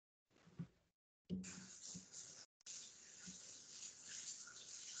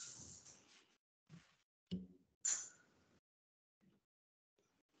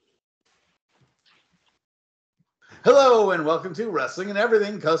Hello and welcome to Wrestling and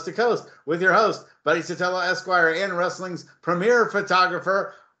Everything Coast to Coast with your host, Buddy Sotelo Esquire, and wrestling's premier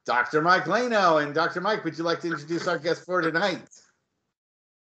photographer, Dr. Mike Lano. And Dr. Mike, would you like to introduce our guest for tonight?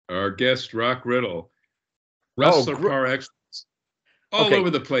 Our guest, Riddle, wrestler par excellence, all over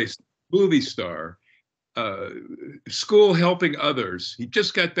the place, movie star, school helping others. He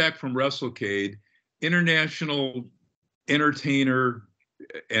just got back from WrestleCade, international entertainer,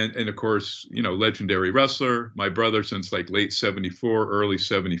 and of course, legendary wrestler. My brother since like late 74, early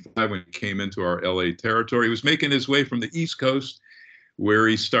 75 when he came into our LA territory. He was making his way from the East Coast, where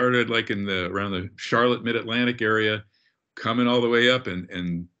he started like around the Charlotte Mid-Atlantic area, coming all the way up.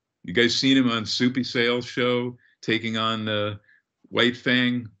 And you guys seen him on Soupy Sales show, taking on White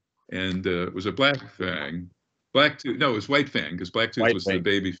Fang, and it was a Black Fang. It was White Fang, because Black Tooth was the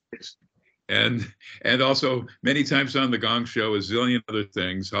baby face. And also many times on the Gong Show, a zillion other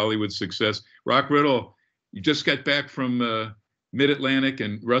things, Hollywood success. Riddle, you just got back from Mid-Atlantic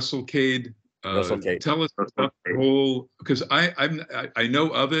and WrestleCade. Tell us about the whole, because I know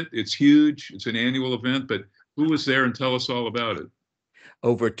of it. It's huge. It's an annual event, but who was there, and tell us all about it.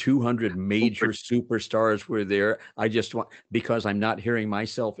 Over 200 major superstars were there. Because I'm not hearing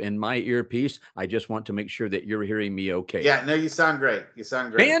myself in my earpiece, I just want to make sure that you're hearing me okay. Yeah, no, you sound great.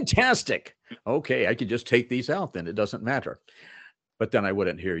 Fantastic. Okay, I could just take these out then. It doesn't matter. But then I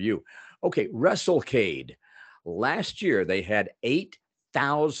wouldn't hear you. Okay, WrestleCade. Last year, they had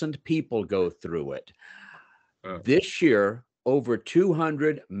 8,000 people go through it. This year, over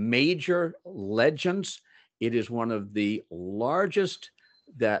 200 major legends. It is one of the largest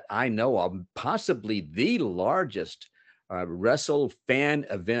that I know of, possibly the largest wrestle fan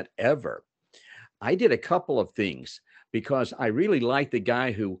event ever. I did a couple of things because I really like the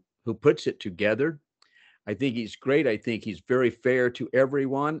guy who puts it together. I think he's great. I think he's very fair to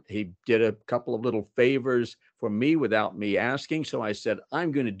everyone. He did a couple of little favors for me without me asking. So I said,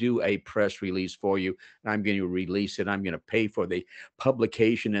 I'm going to do a press release for you, and I'm going to release it. I'm going to pay for the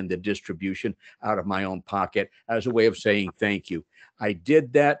publication and the distribution out of my own pocket as a way of saying thank you. I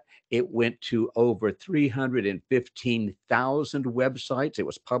did that. It went to over 315,000 websites. It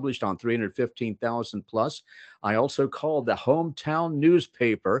was published on 315,000 plus. I also called the hometown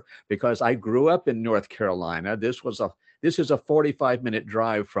newspaper because I grew up in North Carolina. This is a 45-minute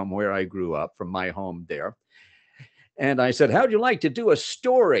drive from where I grew up, from my home there. And I said, how'd you like to do a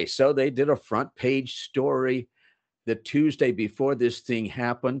story? So they did a front page story the Tuesday before this thing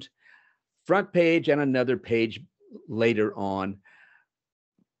happened. Front page and another page later on.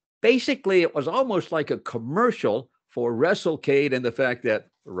 Basically, it was almost like a commercial for WrestleCade and the fact that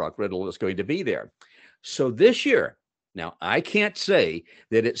Riddle was going to be there. So this year, now I can't say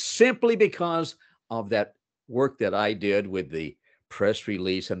that it's simply because of that work that I did with the press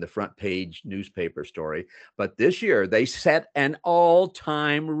release and the front page newspaper story, but this year they set an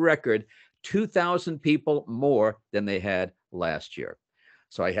all-time record, 2,000 people more than they had last year.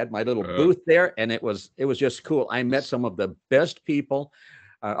 So I had my little booth there, and it was just cool. I met some of the best people.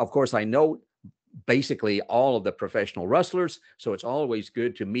 Of course, I know basically all of the professional wrestlers, so it's always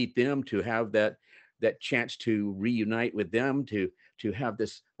good to meet them, to have that chance to reunite with them, to have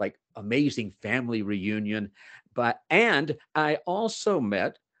this like amazing family reunion. And I also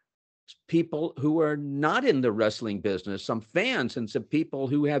met people who are not in the wrestling business, some fans and some people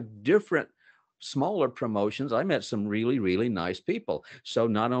who have different smaller promotions. I met some really, really nice people. So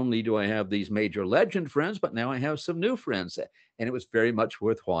not only do I have these major legend friends, but now I have some new friends, and it was very much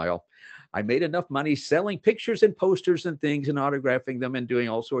worthwhile. I made enough money selling pictures and posters and things and autographing them and doing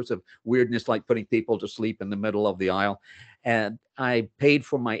all sorts of weirdness, like putting people to sleep in the middle of the aisle. And I paid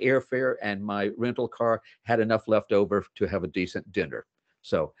for my airfare, and my rental car had enough left over to have a decent dinner.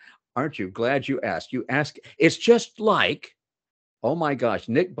 So aren't you glad you asked? It's just like, oh my gosh,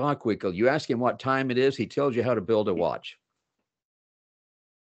 Nick Bockwinkel, you ask him what time it is, he tells you how to build a watch.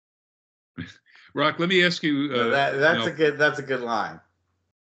 Rock, let me ask you. That's a good line.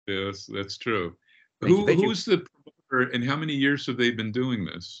 Yes, that's true. Who's the promoter, and how many years have they been doing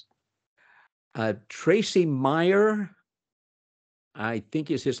this? Tracy Meyer, I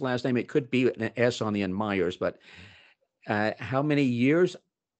think is his last name. It could be an S on the end, Myers, but how many years?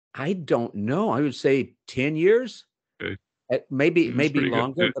 I don't know. I would say 10 years. Okay. Maybe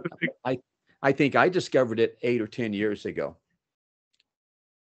longer. I think I discovered it 8 or 10 years ago.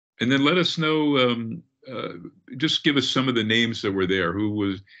 And then let us know, just give us some of the names that were there. Who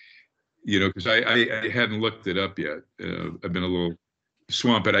was, because I hadn't looked it up yet. I've been a little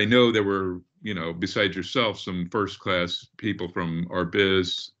swamped, but I know there were, besides yourself, some first-class people from our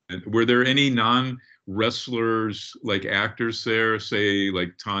biz. And were there any wrestlers, like actors there, say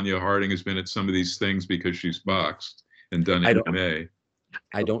like Tanya Harding has been at some of these things because she's boxed and done MMA?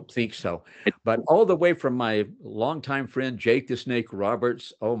 I don't think so. But all the way from my longtime friend Jake the Snake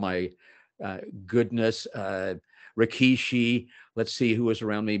Roberts, oh my goodness, Rikishi, let's see who was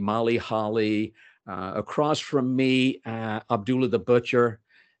around me, Molly Holly, across from me, Abdullah the Butcher,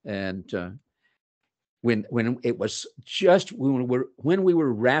 and when it was just when we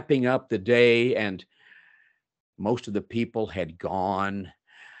were wrapping up the day and most of the people had gone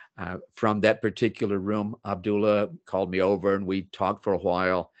from that particular room, Abdullah called me over and we talked for a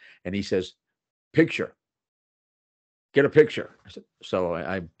while, and he says, "Picture, get a picture." So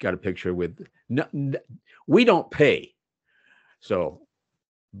I got a picture with. We don't pay, so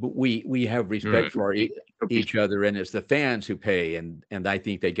but we have respect for each other, and it's the fans who pay, and I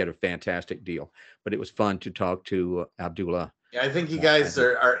think they get a fantastic deal. But it was fun to talk to Abdullah. Yeah, I think you guys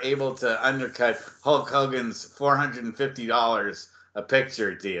are able to undercut Hulk Hogan's $450 a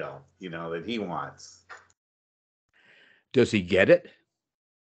picture deal, that he wants. Does he get it?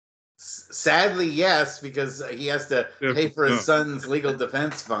 Sadly, yes, because he has to pay for his son's legal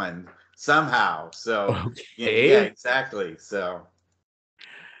defense fund somehow. So, yeah, exactly. So,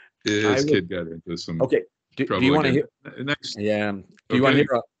 his kid got into some trouble. Do you want to hear? Next, yeah. Do you want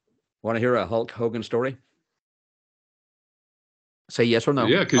to hear a Hulk Hogan story? Say yes or no.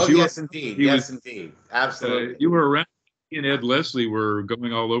 Yeah, because yes, indeed. Yes, indeed. Absolutely. You were around. He and Ed Leslie were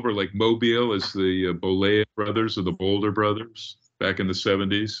going all over, like Mobile, as the Bolea brothers or the Boulder brothers back in the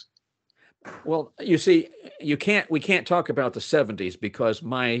 70s. Well, you see, we can't talk about the 70s because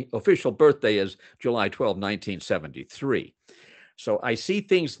my official birthday is July 12, 1973. So I see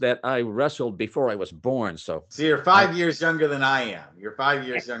things that I wrestled before I was born. So you're 5 years younger than I am. You're 5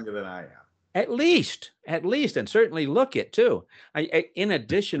 years younger than I am. At least, and certainly look it too. In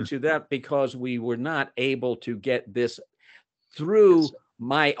addition to that, because we were not able to get this through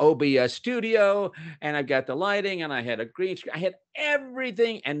my OBS studio, and I've got the lighting, and I had a green screen, I had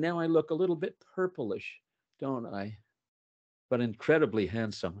everything, and now I look a little bit purplish, don't I? But incredibly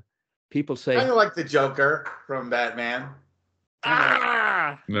handsome. People say, kind of like the Joker from Batman.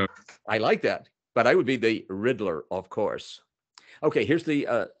 No, I like that, but I would be the Riddler, of course. Okay, here's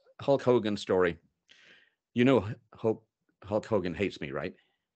the Hulk Hogan story. Hulk Hogan hates me, right?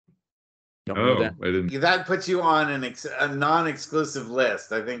 Don't know that. I didn't. That puts you on a non-exclusive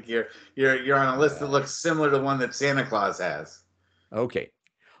list. I think you're on a list that looks similar to one that Santa Claus has. Okay,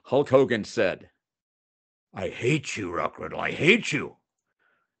 Hulk Hogan said, "I hate you, Rock Riddle. I hate you.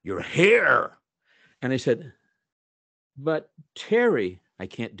 Your hair." And I said, "But Terry, I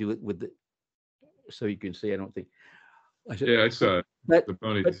can't do it with the." So you can see, I don't think. I said, yeah, I saw it. The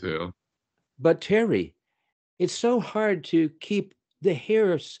ponytail. But Terry, it's so hard to keep the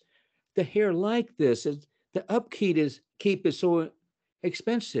hair like this. The upkeep is so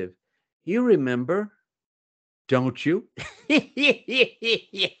expensive. You remember, don't you?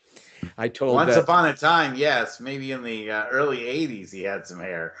 I told once upon a time, yes, maybe in the early 80s he had some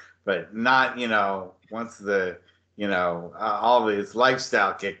hair, but not, once the, all his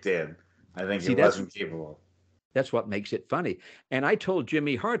lifestyle kicked in. I think he wasn't capable. That's what makes it funny. And I told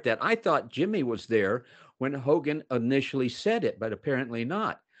Jimmy Hart that I thought Jimmy was there when Hogan initially said it, but apparently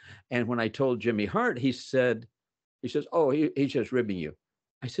not. And when I told Jimmy Hart, he says, "Oh, he's just ribbing you."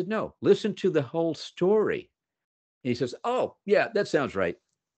 I said, "No, listen to the whole story." And he says, "Oh, yeah, that sounds right."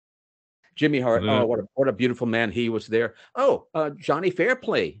 Jimmy Hart, oh, what a beautiful man he was there. Oh, Johnny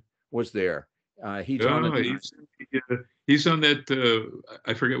Fairplay was there. He's on that,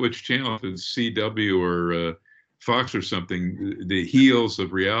 I forget which channel, if it's CW or Fox or something, the heels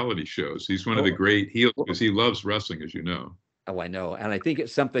of reality shows. He's one of the great heels because he loves wrestling, as you know. Oh, I know. And I think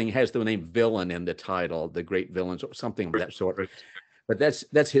it's something has the name villain in the title, the great villains, or something of that sort. Right. But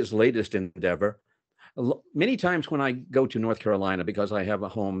that's his latest endeavor. Many times when I go to North Carolina, because I have a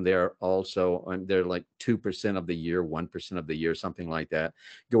home there also, and they're like 2% of the year, 1% of the year, something like that.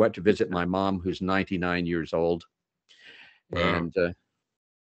 Go out to visit my mom, who's 99 years old. Wow.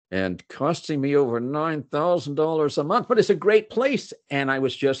 And costing me over $9,000 a month, but it's a great place. And I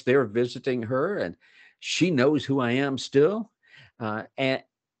was just there visiting her, and she knows who I am still. And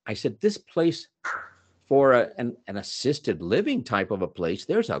I said, this place for an assisted living type of a place,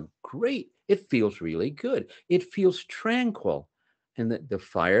 it feels really good. It feels tranquil. And the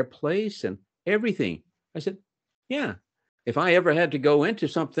fireplace and everything. I said, yeah, if I ever had to go into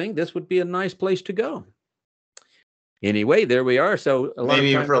something, this would be a nice place to go. Anyway, there we are. So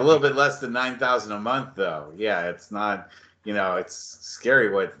maybe for a little bit less than $9,000 a month, though. Yeah, it's not. It's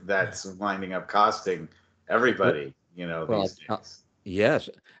scary what that's winding up costing everybody. These days. Yes,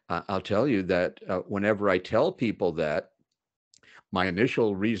 I'll tell you that whenever I tell people that, my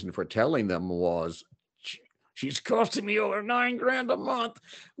initial reason for telling them was, She's costing me over 9 grand a month.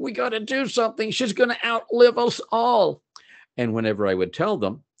 We got to do something. She's going to outlive us all." And whenever I would tell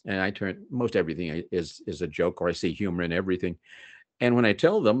them, and I turn most everything is a joke, or I see humor in everything. And when I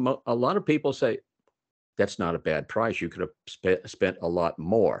tell them, a lot of people say, "That's not a bad price. You could have spent a lot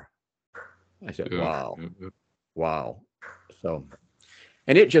more." I said, Yeah. "Wow, wow." So,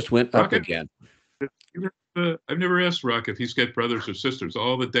 and it just went up Rock, again. I've never asked Rock if he's got brothers or sisters.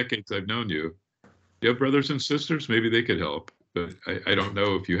 All the decades I've known you, you have brothers and sisters? Maybe they could help, but I don't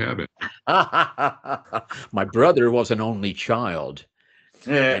know if you have it. My brother was an only child.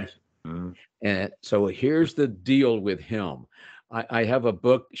 Yeah. And And so here's the deal with him. I have a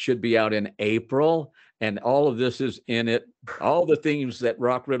book, should be out in April, and all of this is in it. All the things that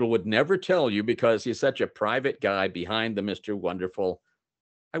Rock Riddle would never tell you because he's such a private guy behind the Mr. Wonderful,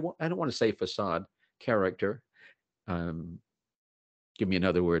 I don't want to say facade, character. Um, Give me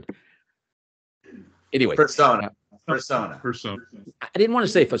another word. Anyway, Persona. Persona. Persona. I didn't want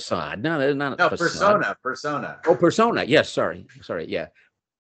to say facade. No, not No, facade. persona. Oh, persona. Yes, sorry. Yeah.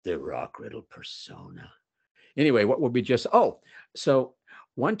 The Rock Riddle persona. Anyway, what would be just, so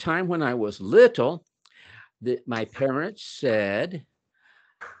one time when I was little, my parents said,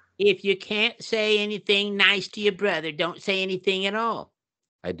 "If you can't say anything nice to your brother, don't say anything at all."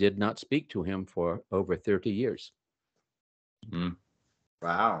 I did not speak to him for over 30 years. Mm.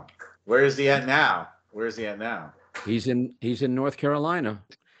 Wow. Where is he at now? He's in North Carolina.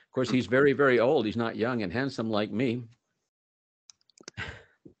 Of course, he's very, very old. He's not young and handsome like me.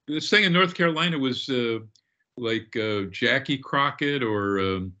 This thing in North Carolina was like Jackie Crockett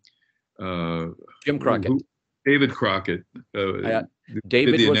or Jim Crockett. David Crockett.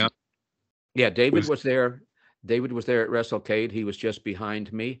 David was, David was there. David was there at WrestleCade. He was just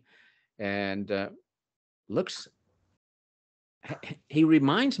behind me, and he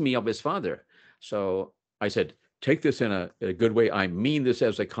reminds me of his father. So I said, "Take this in a good way. I mean this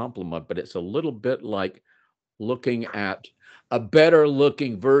as a compliment, but it's a little bit like looking at a better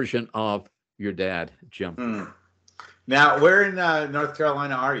looking version of your dad, Jim." Now, where in North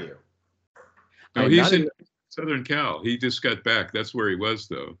Carolina are you? No, he's in Southern Cal. He just got back. That's where he was,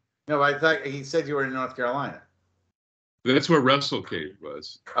 though. No, I thought he said you were in North Carolina. That's where WrestleCade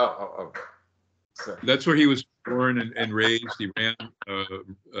was. Oh. So. That's where he was born and raised. He ran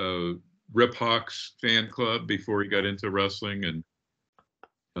Rip Hawk's fan club before he got into wrestling, and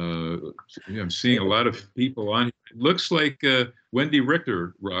I'm seeing a lot of people on. It looks like Wendy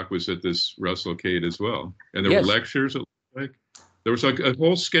Richter Rock was at this WrestleCade as well, and there were lectures. It looked like there was like a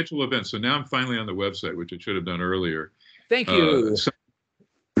whole schedule of events. So now I'm finally on the website, which I should have done earlier. Thank you.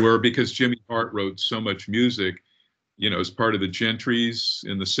 Because Jimmy Hart wrote so much music, as part of the Gentrys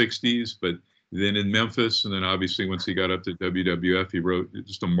in the '60s, but then in Memphis, and then obviously once he got up to WWF, he wrote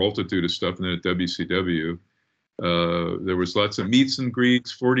just a multitude of stuff, and then at WCW. There was lots of meets and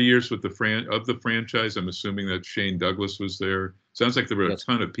greets. 40 years with the franchise. I'm assuming that Shane Douglas was there. Sounds like there were a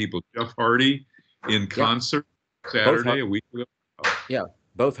ton of people. Jeff Hardy in concert Saturday a week ago. Yeah,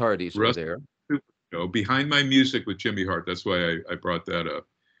 both Hardys were there. Behind My Music with Jimmy Hart. That's why I brought that up.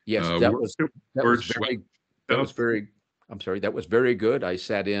 Yes, that was very good. I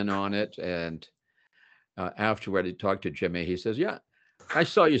sat in on it, and afterward I talked to Jimmy. He says, "Yeah, I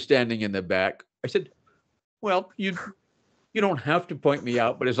saw you standing in the back." I said, "Well, you don't have to point me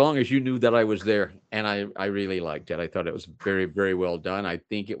out, but as long as you knew that I was there." And I really liked it. I thought it was very, very well done. I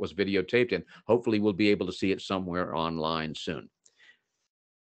think it was videotaped, and hopefully we'll be able to see it somewhere online soon.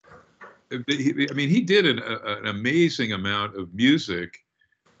 He did an amazing amount of music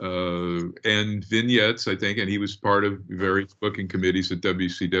and vignettes, I think, and he was part of various booking committees at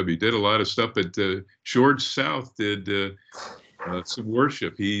WCW. Did a lot of stuff, but George South did some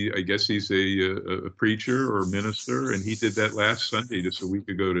worship. I guess he's a preacher or minister, and he did that last Sunday, just a week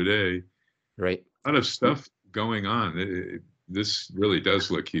ago today. Right. A lot of stuff going on. This really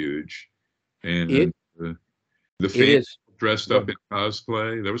does look huge, and the fans dressed up in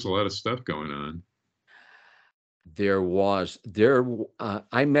cosplay. There was a lot of stuff going on.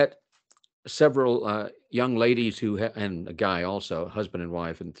 I met several young ladies and a guy also, husband and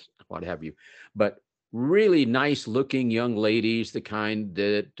wife and what have you, but really nice looking young ladies, the kind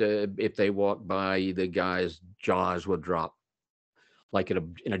that if they walk by, the guy's jaws will drop, like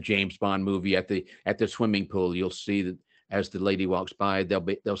in a James Bond movie at the swimming pool. You'll see that as the lady walks by, they'll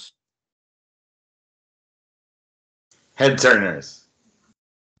head turners,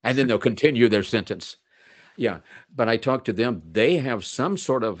 and then they'll continue their sentence. Yeah, but I talked to them. They have some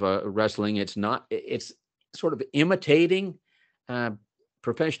sort of wrestling. It's sort of imitating uh,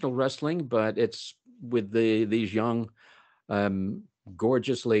 professional wrestling, but it's with these young, um,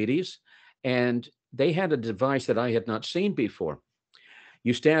 gorgeous ladies, and they had a device that I had not seen before.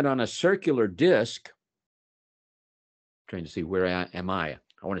 You stand on a circular disc. Trying to see where am I?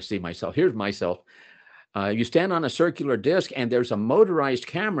 I want to see myself. Here's myself. You stand on a circular disc, and there's a motorized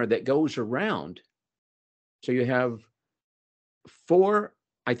camera that goes around. So you have four,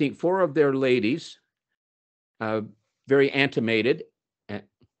 I think, four of their ladies, uh, very animated.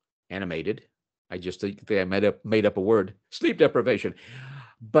 I just think I made up a word, sleep deprivation.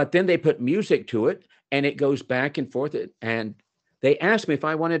 But then they put music to it, and it goes back and forth. And they asked me if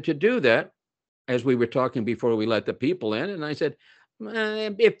I wanted to do that as we were talking before we let the people in, and I said,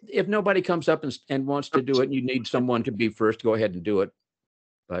 if nobody comes up and wants to do it, and you need someone to be first, go ahead and do it.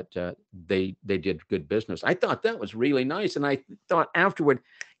 But they did good business. I thought that was really nice, and I thought afterward,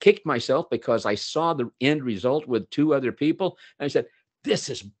 kicked myself because I saw the end result with two other people, and I said, "This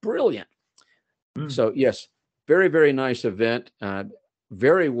is brilliant." So yes, very, very nice event,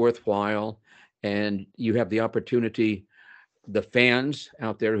 very worthwhile, and you have the opportunity. The fans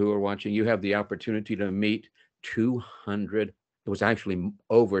out there who are watching, you have the opportunity to meet 200. It was actually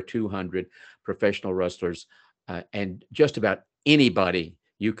over 200 professional wrestlers, and just about anybody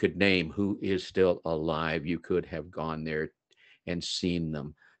you could name who is still alive. You could have gone there and seen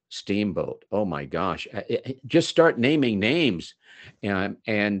them. Steamboat. Oh my gosh! Just start naming names,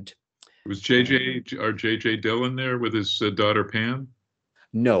 and Was JJ Dillon there with his daughter Pam?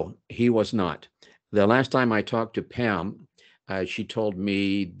 no, he was not. The last time I talked to Pam, she told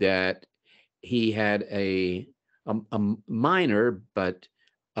me that he had a minor but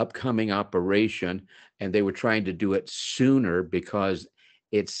upcoming operation, and they were trying to do it sooner because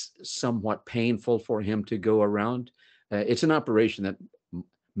it's somewhat painful for him to go around. It's an operation that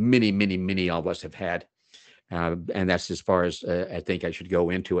many of us have had. And that's as far as I think I should go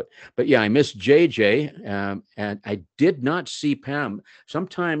into it. But yeah, I miss JJ, and I did not see Pam.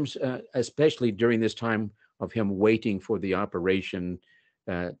 Sometimes, especially during this time of him waiting for the operation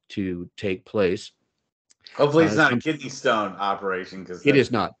to take place. Hopefully, it's not a kidney stone operation, because it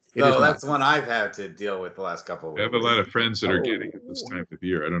is not. It is so not. that's one I've had to deal with the last couple of I weeks. have a lot of friends that are getting it this time of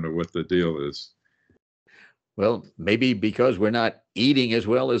year. I don't know what the deal is. Well, maybe because we're not eating as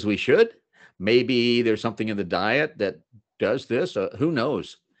well as we should. Maybe there's something in the diet that does this. Who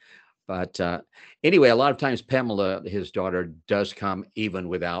knows? But anyway, a lot of times Pamela, his daughter, does come even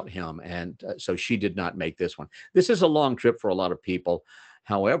without him. And so she did not make this one. This is a long trip for a lot of people.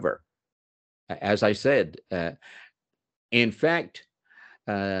 However, as I said, in fact,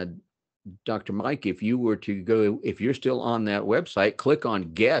 Dr. Mike, if you were to go, if you're still on that website, click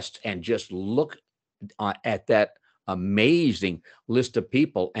on guests and just look at that amazing list of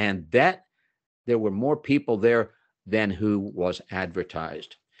people. And that there were more people there than who was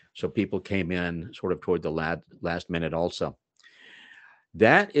advertised. So people came in sort of toward the last minute also.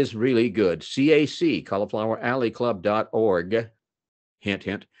 That is really good. CAC, caulifloweralleyclub.org. Hint,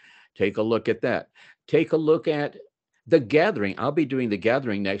 hint. Take a look at that. Take a look at the gathering. I'll be doing the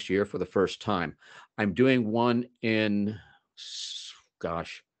gathering next year for the first time. I'm doing one in,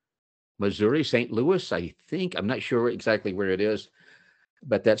 Missouri, St. Louis, I think. I'm not sure exactly where it is,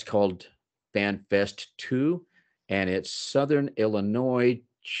 but that's called FanFest 2, and it's Southern Illinois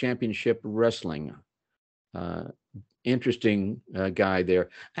Championship Wrestling. Interesting guy there.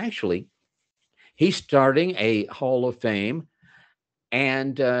 Actually, he's starting a Hall of Fame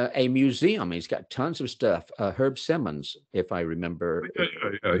and a museum. He's got tons of stuff. Herb Simmons, if I remember.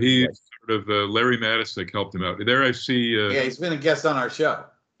 He sort of Larry Madison helped him out. There I see. Yeah, he's been a guest on our show.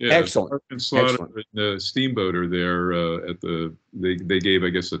 Yeah, excellent. Slaughter and Steamboat are there at the. They gave, I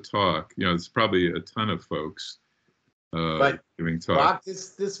guess, a talk. You know, it's probably a ton of folks giving talks. Rock,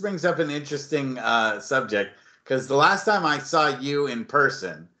 this brings up an interesting subject, because the last time I saw you in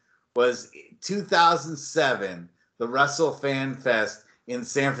person was 2007, the Wrestle Fan Fest in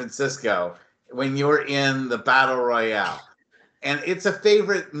San Francisco, when you were in the Battle Royale. And it's a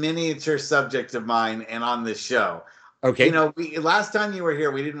favorite miniature subject of mine and on this show. Okay. You know, last time you were here,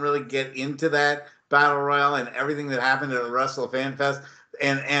 we didn't really get into that Battle Royale and everything that happened at the Wrestle Fan Fest.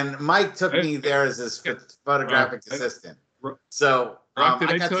 And Mike took me there as his photographic assistant. So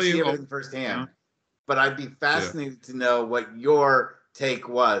I got to see everything firsthand. But I'd be fascinated to know what your take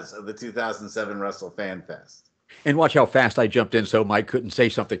was of the 2007 Wrestle Fan Fest. And watch how fast I jumped in so Mike couldn't say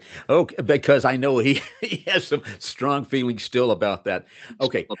something. Okay, because I know he has some strong feelings still about that.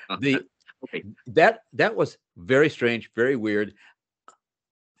 Okay. That was very strange, very weird.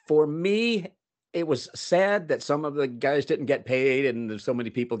 For me, it was sad that some of the guys didn't get paid and so many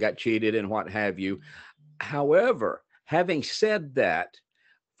people got cheated and what have you. However, having said that,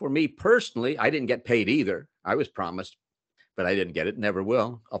 for me personally, I didn't get paid either. I was promised, but I didn't get it. Never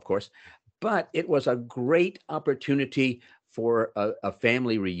will, of course. But it was a great opportunity for a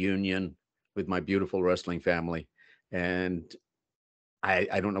family reunion with my beautiful wrestling family. And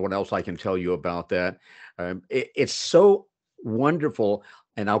I don't know what else I can tell you about that. It's so wonderful.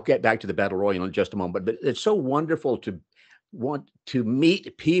 And I'll get back to the Battle Royal in just a moment, but it's so wonderful to want to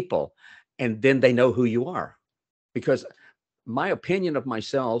meet people and then they know who you are. Because my opinion of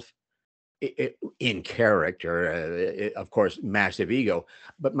myself in character, of course, massive ego,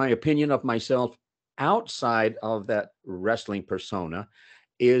 but my opinion of myself outside of that wrestling persona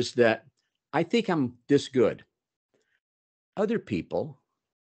is that I think I'm this good. Other people,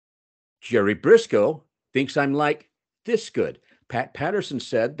 Jerry Briscoe thinks I'm like this good. Pat Patterson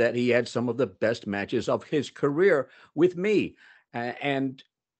said that he had some of the best matches of his career with me, and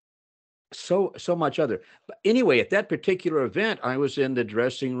so much other. But anyway, at that particular event, I was in the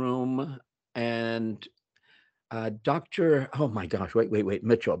dressing room, and Dr. Oh my gosh, wait,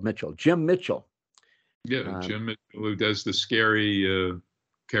 Jim Mitchell. Yeah, Jim Mitchell, who does the scary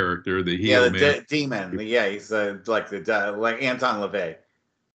character, the Yeah, heel the man. demon. Yeah, he's like Anton LaVey.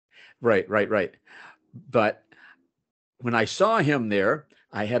 Right. But when I saw him there,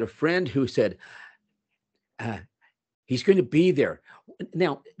 I had a friend who said, he's going to be there.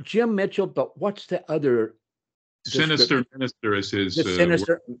 Now, Jim Mitchell, but what's the other? Sinister Minister is his. The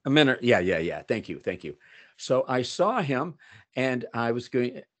Sinister Minister. Yeah. Thank you. So I saw him, and I was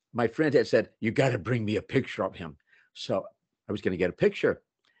going. My friend had said, "You got to bring me a picture of him." So I was going to get a picture,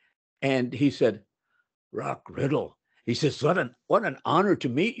 and he said, "Rock Riddle." He says, "What an honor to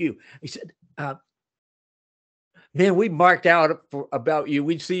meet you." He said, "Man, we marked out about you.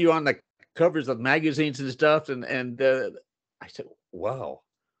 We'd see you on the covers of magazines and stuff." And I said, "Wow."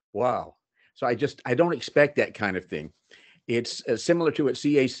 So I don't expect that kind of thing. It's similar to at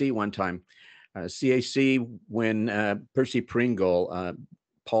CAC one time. CAC when Percy Pringle,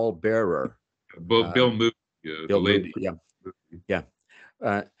 Paul Bearer, Bill Moody, Bill Moody, yeah.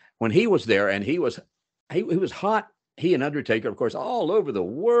 When he was there, and he was hot. He and Undertaker, of course, all over the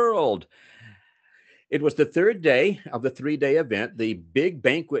world. It was the third day of the 3-day event. The big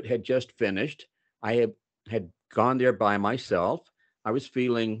banquet had just finished. I had gone there by myself. I was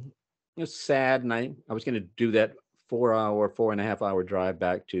feeling sad, and I was going to do that 4.5 hour drive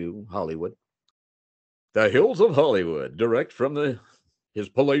back to Hollywood. The hills of Hollywood, direct from his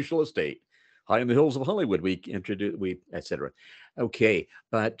palatial estate, high in the hills of Hollywood. Etc. Okay,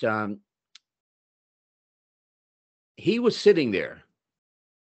 but he was sitting there,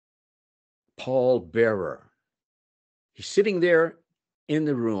 Paul Bearer. He's sitting there in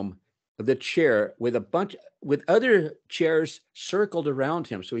the room, the chair with other chairs circled around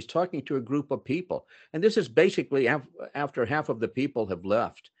him. So he's talking to a group of people. And this is basically after half of the people have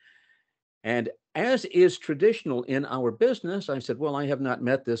left. And as is traditional in our business, I said, well, I have not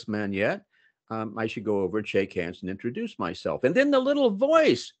met this man yet. I should go over and shake hands and introduce myself. And then the little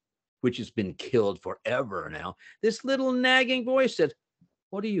voice, which has been killed forever now, this little nagging voice said,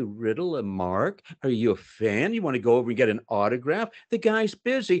 "What are you, Riddle and Mark? Are you a fan? You want to go over and get an autograph?" The guy's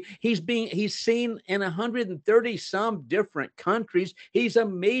busy. He's seen in 130 some different countries. He's a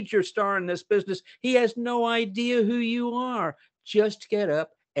major star in this business. He has no idea who you are. Just get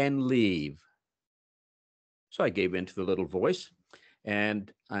up and leave. So I gave in to the little voice,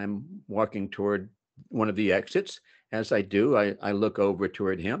 and I'm walking toward one of the exits. As I do, I look over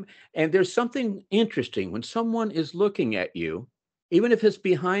toward him, and there's something interesting when someone is looking at you. Even if it's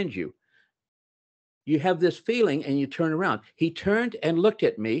behind you, you have this feeling and you turn around. He turned and looked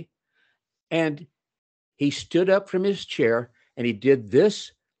at me, and he stood up from his chair and he did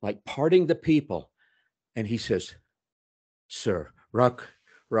this, like parting the people. And he says, "Sir, Rock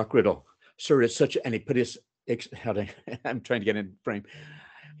Riddle, sir, it's such," and he put his, I'm trying to get in frame.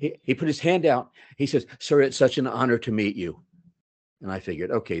 He put his hand out. He says, "Sir, it's such an honor to meet you." And I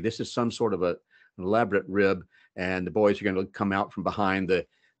figured, okay, this is some sort of an elaborate rib, and the boys are going to come out from behind the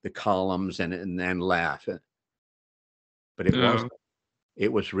columns and laugh. But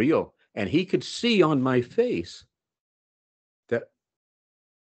it was real. And he could see on my face that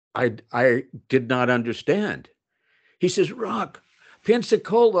I did not understand. He says, "Rock,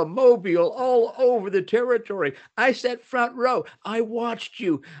 Pensacola, Mobile, all over the territory. I sat front row. I watched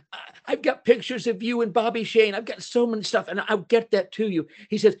you. I've got pictures of you and Bobby Shane. I've got so many stuff, and I'll get that to you."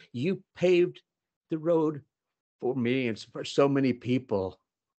 He says, "You paved the road for me and for so many people."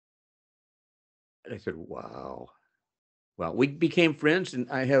 And I said, wow. Well, we became friends, and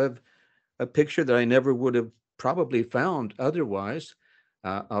I have a picture that I never would have probably found otherwise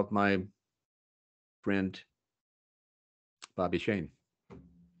of my friend Bobby Shane.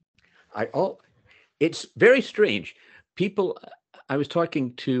 It's very strange. People, I was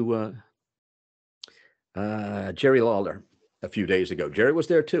talking to Jerry Lawler a few days ago. Jerry was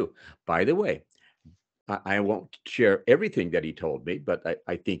there too. By the way, I won't share everything that he told me, but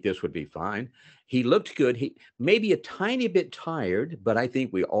I think this would be fine. He looked good. He maybe a tiny bit tired, but I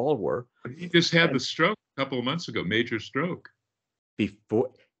think we all were. He just had the stroke a couple of months ago, major stroke.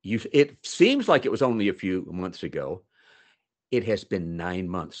 It seems like it was only a few months ago. It has been 9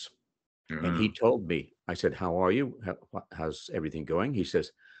 months. And he told me, I said, how are you? How's everything going? He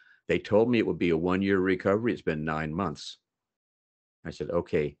says, they told me it would be a 1-year recovery. It's been 9 months. I said,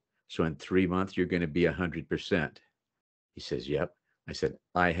 okay, so in 3 months, you're going to be 100%. He says, yep. I said,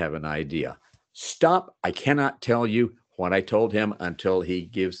 I have an idea. Stop. I cannot tell you what I told him until he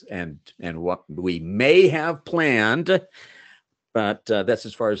gives and what we may have planned, but that's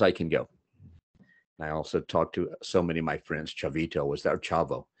as far as I can go. I also talked to so many of my friends. Chavito was there,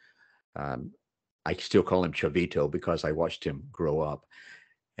 Chavo. I still call him Chavito because I watched him grow up.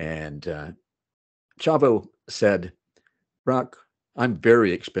 And Chavo said, Rock, I'm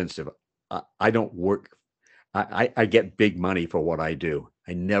very expensive. I don't work. I get big money for what I do.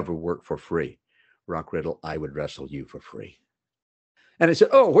 I never work for free. Rock Riddle, I would wrestle you for free. And I said,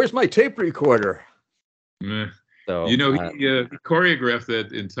 oh, where's my tape recorder? So, he choreographed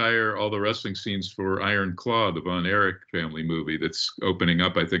that all the wrestling scenes for Iron Claw, the Von Erich family movie that's opening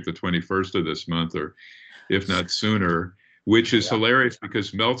up, I think, the 21st of this month, or if not sooner, which is hilarious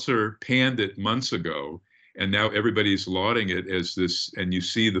because Meltzer panned it months ago, and now everybody's lauding it as this, and you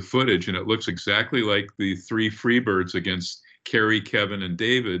see the footage, and it looks exactly like the 3 Freebirds against Kerry, Kevin, and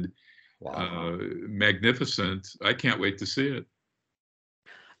David. Wow. Magnificent. I can't wait to see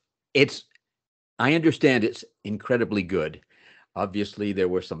it. I understand it's incredibly good. Obviously, there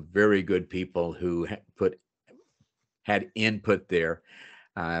were some very good people who had input there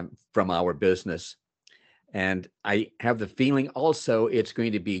from our business. And I have the feeling also it's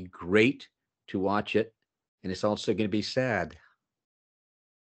going to be great to watch it. And it's also going to be sad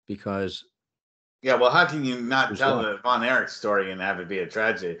because. Yeah, well, how can you not tell the Von Erich story and have it be a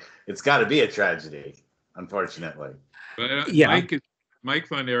tragedy? It's got to be a tragedy, unfortunately. But, Mike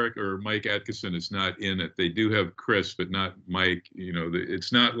Von Erich or Mike Atkinson is not in it. They do have Chris, but not Mike.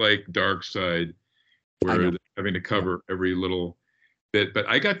 It's not like Dark Side where they're having to cover every little bit. But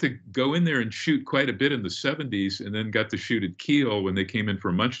I got to go in there and shoot quite a bit in the 70s and then got to shoot at Kiel when they came in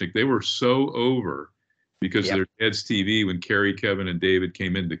for Munchnik. They were so over because of their Ed's TV when Kerry, Kevin, and David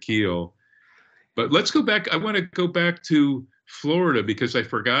came into Kiel. But let's go back. I want to go back to Florida because I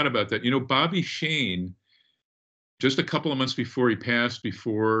forgot about that. Bobby Shane, just a couple of months before he passed,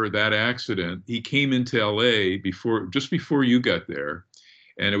 before that accident, he came into LA just before you got there.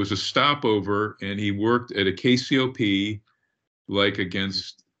 And it was a stopover, and he worked at a KCOP, like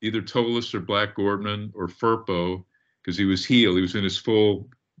against either Tolis or Black Gordman or Firpo, because he was heel. He was in his full,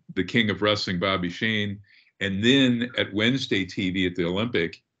 the king of wrestling, Bobby Shane. And then at Wednesday TV at the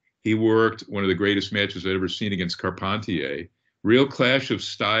Olympic, he worked one of the greatest matches I'd ever seen against Carpentier. Real clash of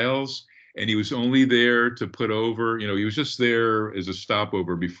styles. And he was only there to put over, he was just there as a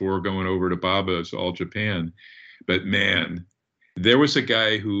stopover before going over to Baba's All Japan. But man, there was a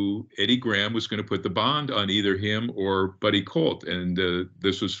guy who Eddie Graham was going to put the bond on either him or Buddy Colt. And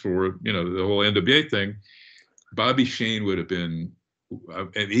this was for, the whole NWA thing. Bobby Shane would have been,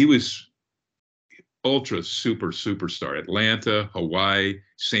 and he was ultra superstar. Atlanta, Hawaii,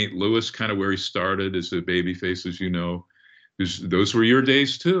 St. Louis, kind of where he started as a babyface, as you know. Those were your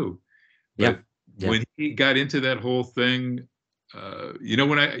days too. But when he got into that whole thing, you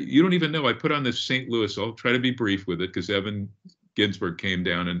don't even know, I put on this St. Louis, I'll try to be brief with it because Evan Ginsberg came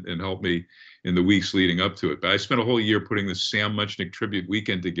down and helped me in the weeks leading up to it. But I spent a whole year putting this Sam Muchnick tribute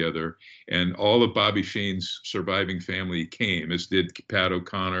weekend together, and all of Bobby Shane's surviving family came, as did Pat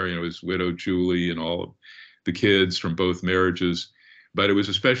O'Connor, his widow Julie, and all of the kids from both marriages. But it was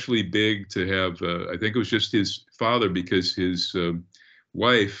especially big to have, I think it was just his father, because his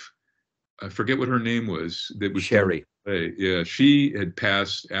wife, I forget what her name was. That was Sherry. Yeah, she had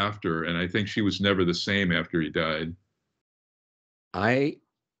passed after, and I think she was never the same after he died.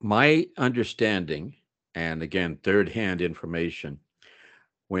 My understanding, and again, third-hand information,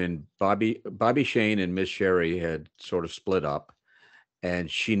 when Bobby Shane and Miss Sherry had sort of split up, and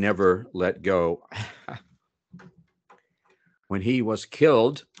she never let go. When he was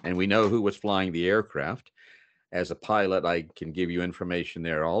killed, and we know who was flying the aircraft. As a pilot, I can give you information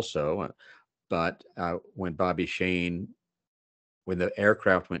there also. But when the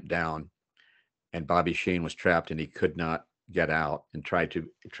aircraft went down and Bobby Shane was trapped and he could not get out and tried to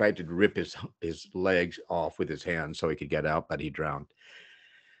rip his legs off with his hands so he could get out, but he drowned.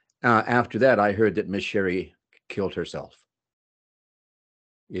 After that, I heard that Miss Sherry killed herself.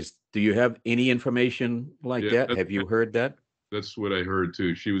 Do you have any information like that? Have you heard that? That's what I heard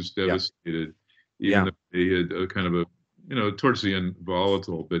too. She was Yeah. devastated, even though they had a kind of a, towards the end,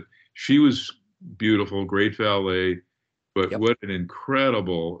 volatile. But she was beautiful, great valet. But what an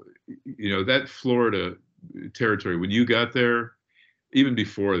incredible, that Florida territory. When you got there, even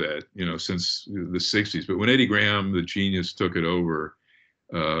before that, since the 60s, but when Eddie Graham, the genius, took it over,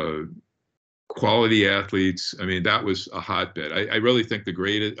 quality athletes. I mean, that was a hotbed. I really think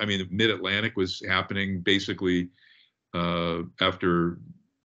the Mid-Atlantic was happening basically after,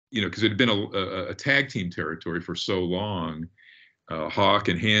 because it had been a tag team territory for so long. Hawk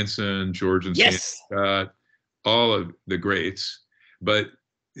and Hansen, George and Scott, all of the greats. But,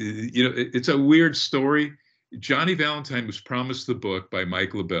 it's a weird story. Johnny Valentine was promised the book by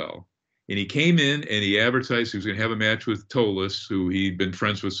Mike LaBelle. And he came in and he advertised he was going to have a match with Tolis, who he'd been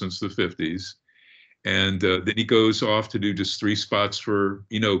friends with since the 50s. And then he goes off to do just 3 spots for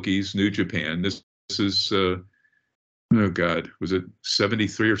Inoki's New Japan. This is, oh God, was it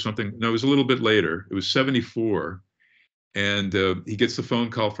 73 or something? No, it was a little bit later. It was 74. And he gets the phone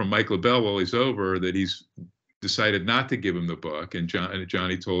call from Mike LaBelle while he's over that he's decided not to give him the book. And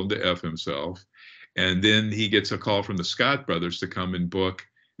Johnny told him to F himself. And then he gets a call from the Scott brothers to come and book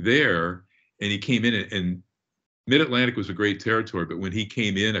there. And he came in, and Mid-Atlantic was a great territory. But when he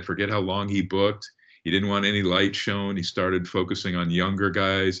came in, I forget how long he booked. He didn't want any light shown. He started focusing on younger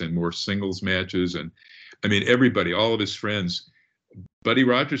guys and more singles matches. And I mean, everybody, all of his friends. Buddy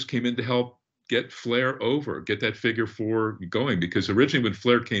Rogers came in to help get Flair over, get that figure 4 going. Because originally when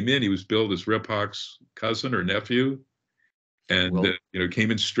Flair came in, he was billed as Rip Hawk's cousin or nephew. And, came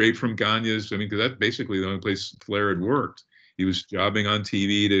in straight from Gagne's. I mean, because that's basically the only place Flair had worked. He was jobbing on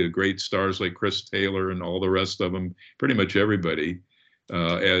TV to great stars like Chris Taylor and all the rest of them, pretty much everybody.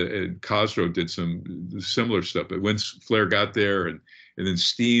 And Cosgrove did some similar stuff. But once Flair got there, and then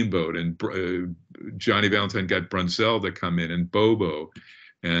Steamboat and Johnny Valentine got Brunzell to come in, and Bobo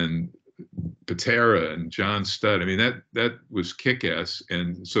and Patera and John Studd. I mean, that was kick-ass.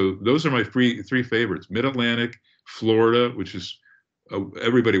 And so those are my three favorites: Mid-Atlantic, Florida, which is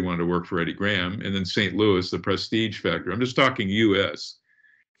everybody wanted to work for Eddie Graham, and then St. Louis, the prestige factor. I'm just talking U.S.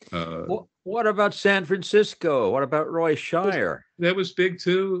 What about San Francisco? What about Roy Shire? That was big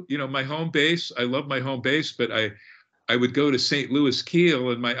too. My home base. I love my home base, but I would go to St. Louis Kiel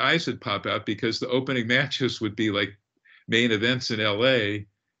and my eyes would pop out because the opening matches would be like main events in L.A.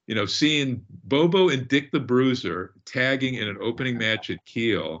 Seeing Bobo and Dick the Bruiser tagging in an opening match at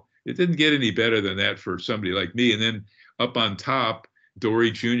Kiel, it didn't get any better than that for somebody like me. And then up on top,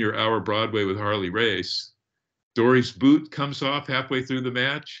 Dory Jr., Our Broadway with Harley Race. Dory's boot comes off halfway through the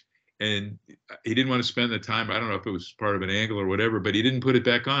match, and he didn't want to spend the time. I don't know if it was part of an angle or whatever, but he didn't put it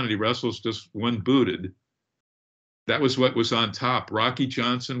back on, and he wrestles just one booted. That was what was on top. Rocky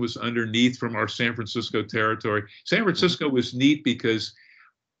Johnson was underneath from our San Francisco territory. San Francisco was neat because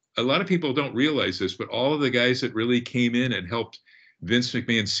a lot of people don't realize this, but all of the guys that really came in and helped Vince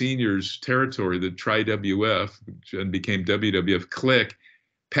McMahon Sr.'s territory, the Tri-WF, and became WWF Click,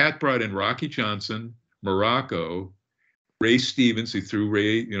 Pat brought in Rocky Johnson, Morocco, Ray Stevens, who threw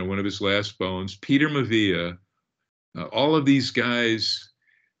Ray, one of his last bones, Peter Mavia, all of these guys,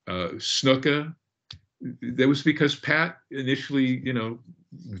 Snuka. That was because Pat initially,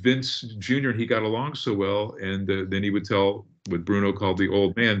 Vince Jr., he got along so well, and then he would tell what Bruno called the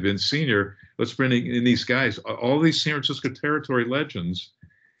old man, Vince Sr., let's bring in these guys. All these San Francisco territory legends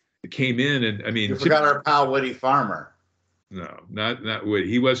came in, and I mean, you forgot our pal Woody Farmer. No, not Woody.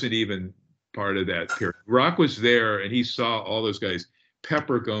 He wasn't even part of that period. Rock was there, and he saw all those guys.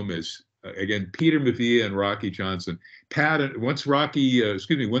 Pepper Gomez, again, Peter Mavia and Rocky Johnson. Once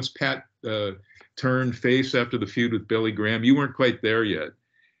Pat turned face after the feud with Billy Graham, you weren't quite there yet.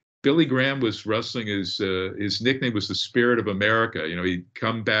 Billy Graham was wrestling his nickname was the Spirit of America. He'd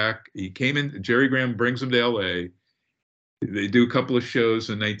come back. He came in. Jerry Graham brings him to L.A. They do a couple of shows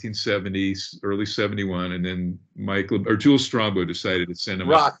in 1970, early 71, and then Jules Strongbow decided to send him.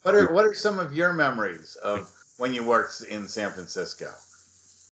 Rock, what are some of your memories of when you worked in San Francisco?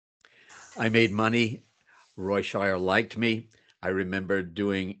 I made money. Roy Shire liked me. I remember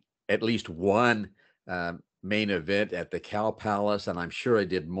doing at least one main event at the Cow Palace, and I'm sure I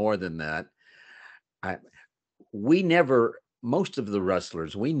did more than that. Most of the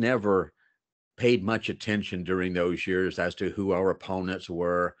wrestlers, we never paid much attention during those years as to who our opponents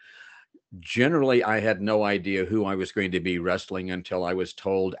were. Generally, I had no idea who I was going to be wrestling until I was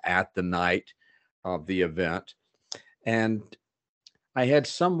told at the night of the event. And I had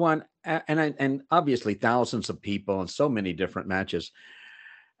someone, and obviously thousands of people and so many different matches.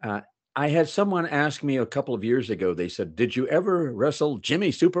 I had someone ask me a couple of years ago. They said, "Did you ever wrestle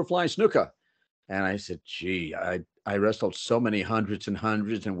Jimmy Superfly Snuka?" And I said, "Gee, I wrestled so many hundreds and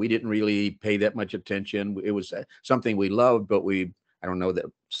hundreds, and we didn't really pay that much attention. It was something we loved, but I don't know that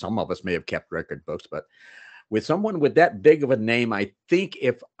some of us may have kept record books, but with someone with that big of a name, I think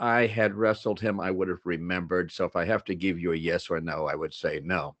if I had wrestled him, I would have remembered. So if I have to give you a yes or no, I would say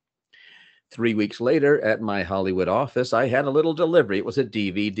no." 3 weeks later, at my Hollywood office, I had a little delivery. It was a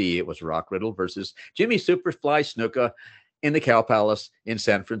DVD. It was Rock Riddle versus Jimmy Superfly Snuka in the Cow Palace in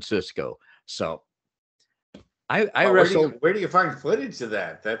San Francisco. So I wrestled. Where do you find footage of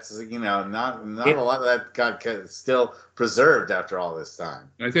that? That's not a lot of that got still preserved after all this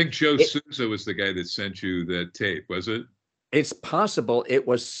time. I think Joe Souza was the guy that sent you that tape, was it? It's possible it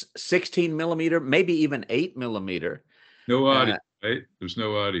was 16 millimeter, maybe even 8 millimeter. No audio, right? There's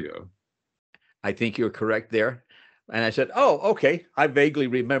no audio. I think you're correct there. And I said, "Oh, okay. I vaguely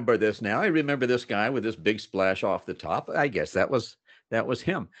remember this now. I remember this guy with this big splash off the top. I guess that was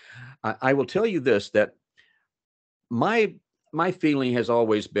him." I will tell you this, that my feeling has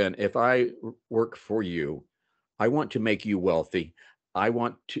always been, if I work for you, I want to make you wealthy. I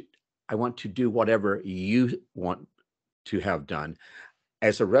want to do whatever you want to have done.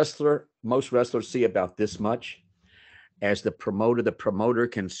 As a wrestler, most wrestlers see about this much. As the promoter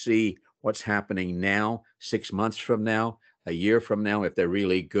can see what's happening now, 6 months from now, a year from now, if they're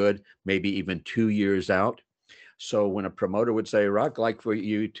really good, maybe even 2 years out. So when a promoter would say, "Rock, I'd like for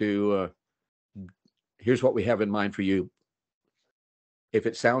you to, here's what we have in mind for you." If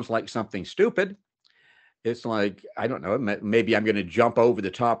it sounds like something stupid, it's like, I don't know, maybe I'm going to jump over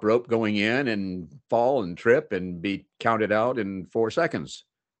the top rope going in and fall and trip and be counted out in 4 seconds.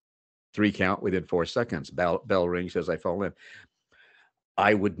 3 count within 4 seconds. Bell rings as I fall in.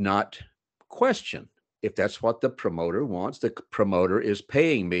 I would not question if that's what the promoter wants. The promoter is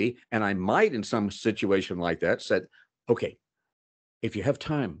paying me, and I might, in some situation like that, said, "Okay, if you have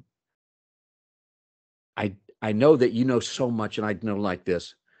time, I know that you know so much, and I know like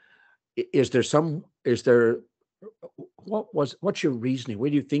this. What's your reasoning? Where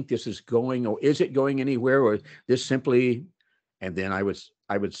do you think this is going, or is it going anywhere, or this simply?" And then I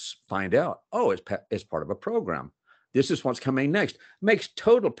would find out, oh, it's part of a program. This is what's coming next. Makes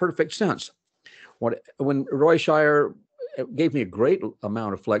total perfect sense. When Roy Shire gave me a great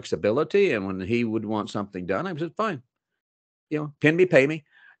amount of flexibility, and when he would want something done, I said, "Fine, pin me, pay me."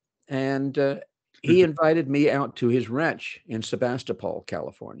 And he invited me out to his ranch in Sebastopol,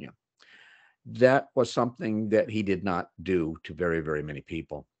 California. That was something that he did not do to very, very many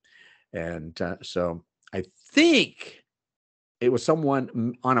people. And so I think it was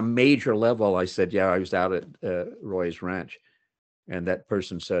someone on a major level. I said, "Yeah, I was out at Roy's ranch." And that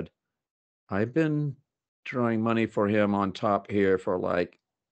person said, "I've been drawing money for him on top here for like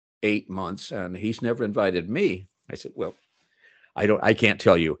 8 months, and he's never invited me." I said, "Well, I can't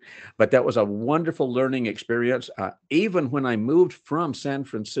tell you." But that was a wonderful learning experience. Even when I moved from San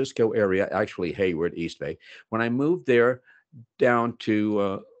Francisco area, actually Hayward, East Bay, when I moved there down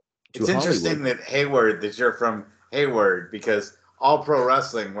to it's Hollywood. Interesting that you're from Hayward, because All Pro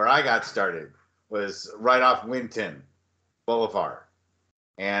Wrestling, where I got started, was right off Winton Boulevard.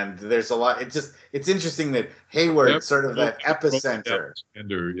 And there's a lot. It's interesting that Hayward, sort of that epicenter.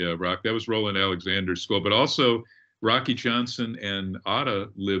 Yeah, Rock. That was Roland Alexander's school, but also Rocky Johnson and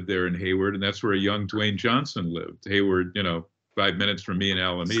Otta lived there in Hayward, and that's where a young Dwayne Johnson lived. Hayward, 5 minutes from me in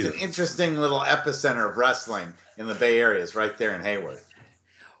Alameda. It's an interesting little epicenter of wrestling in the Bay Area is right there in Hayward.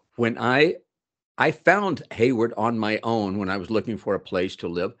 When I found Hayward on my own when I was looking for a place to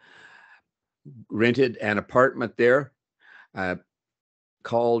live, rented an apartment there,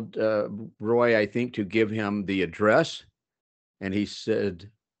 called Roy, I think, to give him the address. And he said,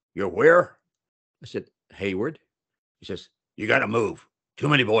 "You're where?" I said, "Hayward." He says, "You got to move. Too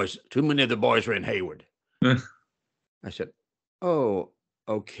many of the boys are in Hayward." I said, "Oh,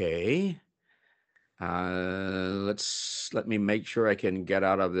 okay. Let me make sure I can get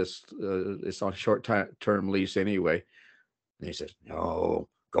out of this. It's on a short-term lease anyway." And he says, "No,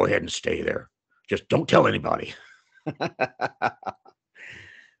 go ahead and stay there. Just don't tell anybody."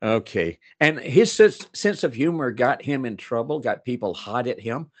 Okay. And his sense of humor got him in trouble, got people hot at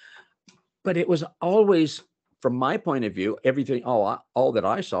him. But it was always, from my point of view, everything, all that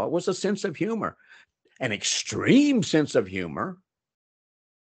I saw was a sense of humor, an extreme sense of humor.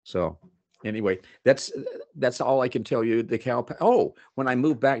 So anyway, that's all I can tell you. When I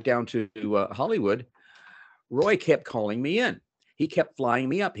moved back down to Hollywood, Roy kept calling me in. he kept flying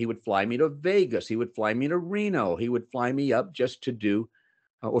me up. He would fly me to Vegas. He would fly me to Reno. He would fly me up just to do,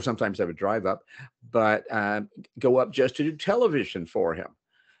 or sometimes I would drive up, but go up just to do television for him.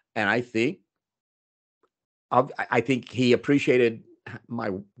 And I think he appreciated my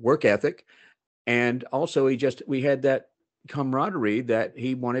work ethic, and also we had that camaraderie that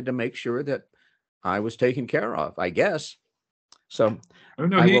he wanted to make sure that I was taken care of, I guess. So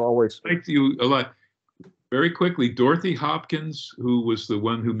I will always liked you a lot. Very quickly, Dorothy Hopkins, who was the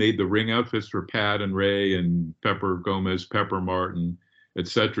one who made the ring outfits for Pat and Ray and Pepper Gomez, Pepper Martin,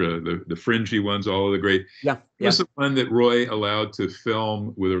 etc., the fringy ones, all of the great. Yeah. Was the one that Roy allowed to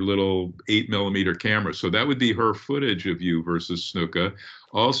film with her little 8mm camera. So that would be her footage of you versus Snuka.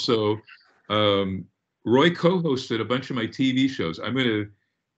 Also, Roy co-hosted a bunch of my TV shows. I'm going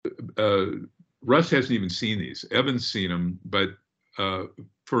to, Russ hasn't even seen these. Evan's seen them, but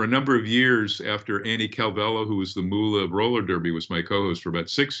for a number of years after Annie Calvello, who was the Moolah of roller derby, was my co-host for about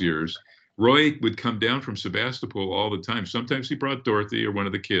 6 years, Roy would come down from Sebastopol all the time. Sometimes he brought Dorothy or one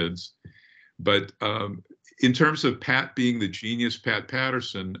of the kids. But in terms of Pat being the genius Pat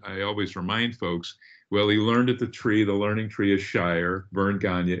Patterson, I always remind folks, well, he learned at the learning tree of Shire, Vern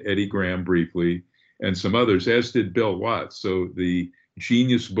Gagne, Eddie Graham briefly, and some others, as did Bill Watts. So the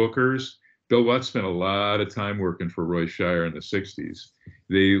genius bookers, Bill Watts spent a lot of time working for Roy Shire in the 60s.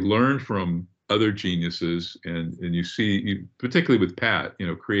 They learned from other geniuses, and you see, particularly with Pat,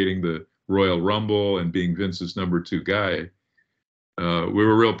 creating the Royal Rumble and being Vince's number 2 guy. We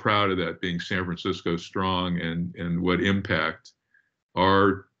were real proud of that, being San Francisco strong and what impact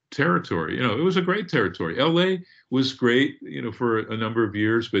our territory. It was a great territory. LA was great, for a number of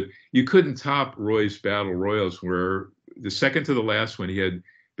years, but you couldn't top Roy's Battle Royals, where the second to the last one, he had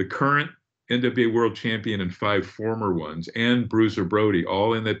the current NWA World Champion and 5 former ones, and Bruiser Brody,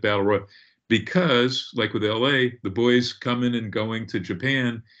 all in that Battle Royal. Because, like with LA, the boys coming and going to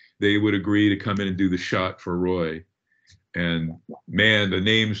Japan, they would agree to come in and do the shot for Roy. And man, the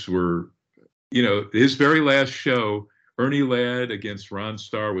names were, his very last show, Ernie Ladd against Ron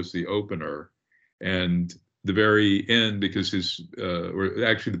Starr was the opener. And the very end, because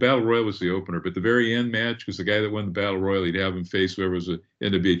the Battle Royal was the opener, but the very end match, because the guy that won the Battle Royal, he'd have him face whoever was an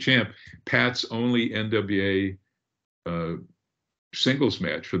NWA champ. Pat's only NWA singles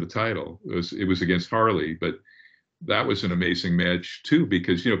match for the title. It was against Harley, but that was an amazing match too,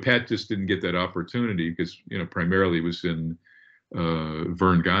 because Pat just didn't get that opportunity because primarily it was in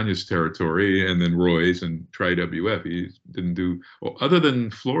Vern Gagne's territory and then Roy's and Tri-WF. He didn't do, well, other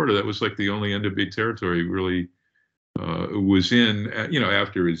than Florida, that was like the only NWA territory he really was in,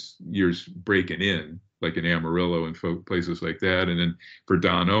 after his years breaking in, like in Amarillo and places like that. And then for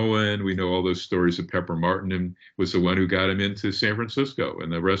Don Owen, we know all those stories of Pepper Martin and was the one who got him into San Francisco,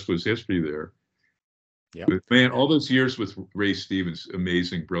 and the rest was history there. Yeah, man, all those years with Ray Stevens,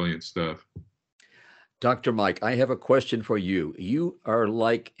 amazing, brilliant stuff. Dr. Mike, I have a question for you. You are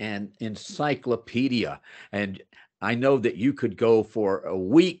like an encyclopedia, and I know that you could go for a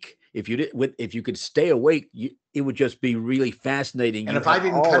week if you could stay awake. It would just be really fascinating. And if I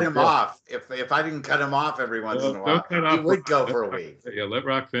didn't cut him off, if I didn't cut him off every once in a while, he would go for a week. Yeah, let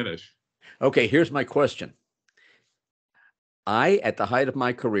Rock finish. Okay, here's my question. I, at the height of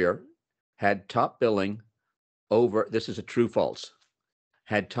my career, had top billing over, this is a true false,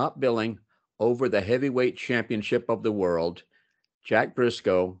 had top billing over the heavyweight championship of the world, Jack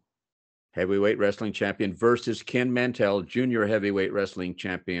Briscoe, heavyweight wrestling champion, versus Ken Mantell, junior heavyweight wrestling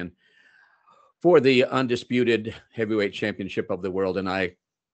champion, for the undisputed heavyweight championship of the world. And I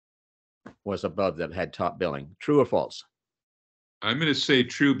was above that, had top billing. True or false? I'm going to say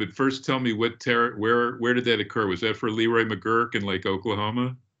true, but first tell me where did that occur? Was that for Leroy McGurk in like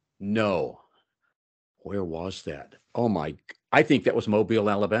Oklahoma? No. Where was that? I think that was Mobile,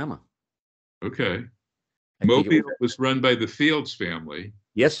 Alabama. Okay. Mobile was run by the Fields family.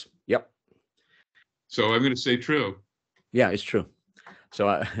 Yes. Yep. So I'm going to say true. Yeah, it's true.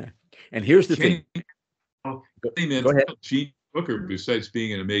 So, and here's the thing. Go ahead. Gene Booker, besides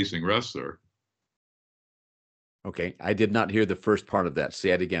being an amazing wrestler. Okay. I did not hear the first part of that. Say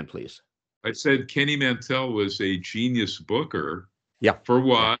it again, please. I said Kenny Mantell was a genius booker. Yeah. For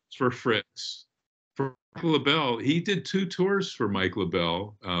Watts, for Fritz. For Mike LaBelle, he did 2 tours for Mike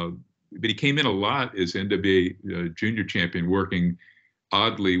LaBelle, but he came in a lot as NWA junior champion, working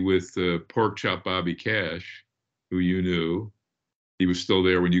oddly with Pork Chop Bobby Cash, who you knew. He was still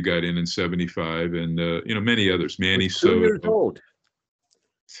there when you got in '75, and many others. Manny Soto. 2 years old.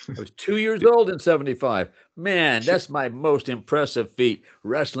 I was 2 years old in '75. Man, that's my most impressive feat,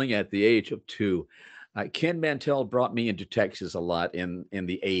 wrestling at the age of 2. Ken Mantell brought me into Texas a lot in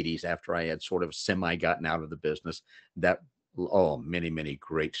the '80s after I had sort of semi gotten out of the business. That Oh, many, many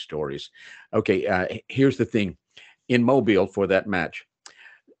great stories. Okay, here's the thing. In Mobile for that match,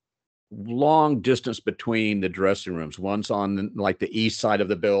 long distance between the dressing rooms. One's on like the east side of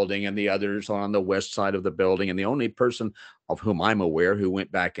the building and the other's on the west side of the building. And the only person of whom I'm aware who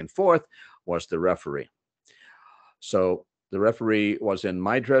went back and forth was the referee. So the referee was in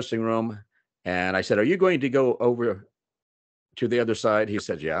my dressing room, and I said, "Are you going to go over to the other side?" He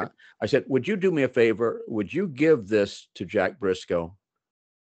said, "Yeah." I said, "Would you do me a favor? Would you give this to Jack Briscoe?"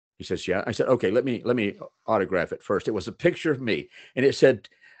 He says, "Yeah." I said, "Okay, let me autograph it first." It was a picture of me, and it said,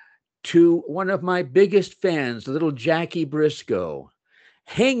 "To one of my biggest fans, little Jackie Briscoe.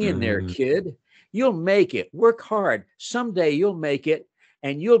 Hang in there, kid. You'll make it. Work hard. Someday you'll make it,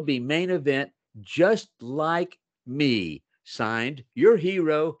 and you'll be main event just like me. Signed, your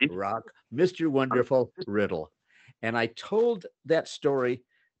hero, Rock, Mr. Wonderful Riddle." And I told that story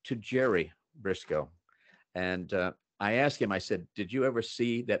to Jerry Briscoe. And I asked him, I said, "Did you ever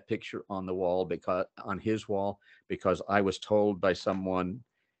see that picture on the wall, because on his wall?" Because I was told by someone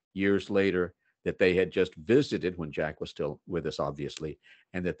years later that they had just visited when Jack was still with us, obviously,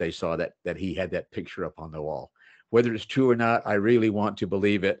 and that they saw that he had that picture up on the wall. Whether it's true or not, I really want to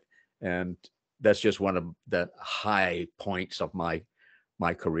believe it. And that's just one of the high points of my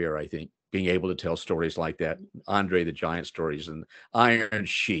career, I think, being able to tell stories like that. Andre the Giant stories and Iron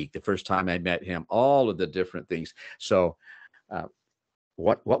Sheik, the first time I met him, all of the different things. So uh,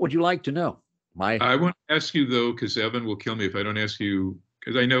 what would you like to know? I want to ask you, though, because Evan will kill me if I don't ask you,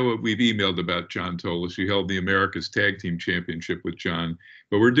 because I know we've emailed about John Tolis. You held the America's Tag Team Championship with John,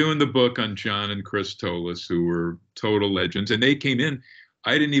 but we're doing the book on John and Chris Tolis, who were total legends. And they came in,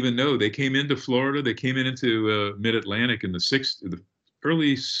 I didn't even know, they came into Florida. They came into Mid-Atlantic in the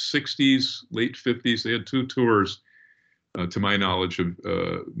early 60s, late 50s. They had two tours, to my knowledge, of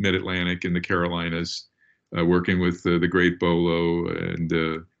Mid-Atlantic in the Carolinas, working with the great Bolo,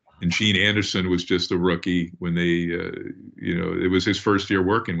 and Gene Anderson was just a rookie when they, it was his first year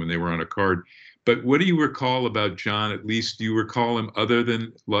working when they were on a card. But what do you recall about John? At least, do you recall him other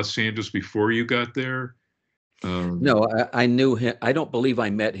than Los Angeles before you got there? No, I knew him. I don't believe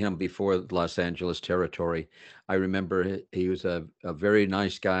I met him before Los Angeles territory. I remember he was a very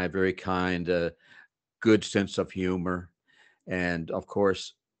nice guy, very kind, good sense of humor. And of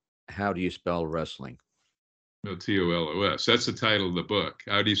course, how do you spell wrestling? No, Tolos. That's the title of the book.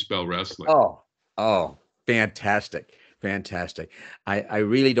 How do you spell wrestling? Oh, fantastic. Fantastic. I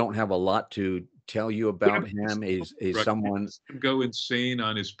really don't have a lot to tell you about him. He's someone go insane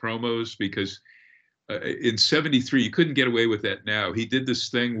on his promos because in 73, you couldn't get away with that now. He did this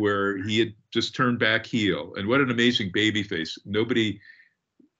thing where he had just turned back heel. And what an amazing babyface.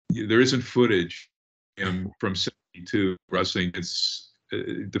 There isn't footage from 72 wrestling. It's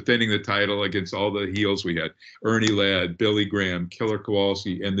defending the title against all the heels we had. Ernie Ladd, Billy Graham, Killer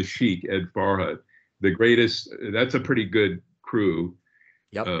Kowalski, and the Sheik, Ed Farhat. The greatest, that's a pretty good crew.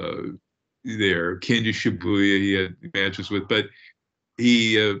 Yep. There. Kenya Shibuya, he had matches with, but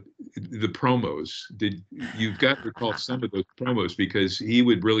the promos, you've got to recall some of those promos because he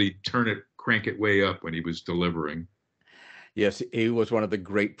would really crank it way up when he was delivering. Yes, he was one of the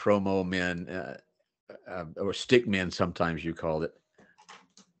great promo men, or stick men, sometimes you called it.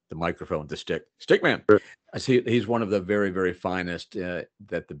 The microphone, the stick man. He's one of the very, very finest that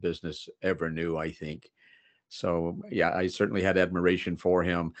the business ever knew, I think. So yeah, I certainly had admiration for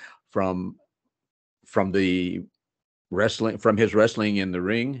him from the wrestling, from his wrestling in the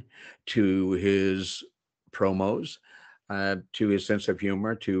ring to his promos, to his sense of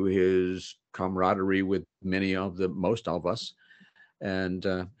humor, to his camaraderie with most of us.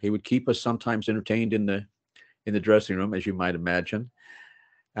 And he would keep us sometimes entertained in the dressing room, as you might imagine.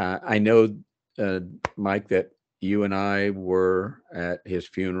 I know, Mike, that you and I were at his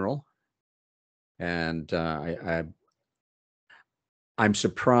funeral, and I'm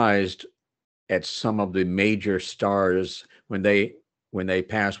surprised at some of the major stars when they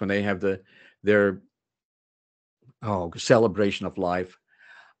pass, when they have their celebration of life.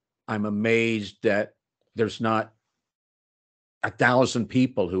 I'm amazed that there's not 1,000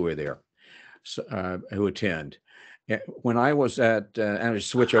 people who are there, who attend. When I was at, and I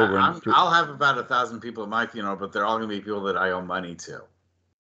switch over. I'll have about 1,000 people at my funeral, but they're all going to be people that I owe money to.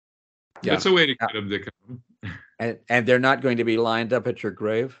 Yeah. That's a way to get them to come. And they're not going to be lined up at your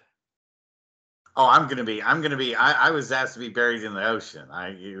grave? Oh, I'm going to be. I was asked to be buried in the ocean.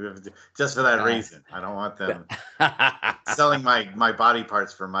 Just for that reason. I don't want them selling my body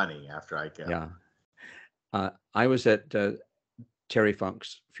parts for money after I go. Yeah. I was at Terry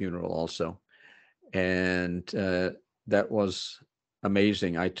Funk's funeral also, and that was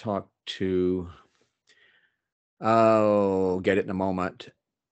amazing. I talked to Oh, get it in a moment.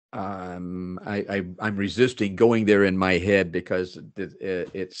 I'm resisting going there in my head because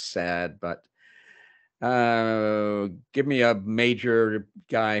it's sad, but give me a major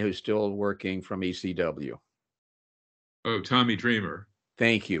guy who's still working from ECW. Oh, Tommy Dreamer.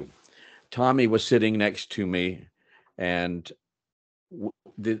 Thank you. Tommy was sitting next to me, and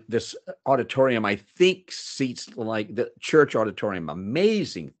this auditorium, I think, seats like the church auditorium,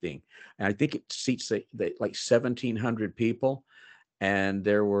 amazing thing. And I think it seats like 1,700 people. And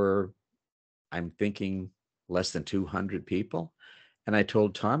there were, I'm thinking, less than 200 people. And I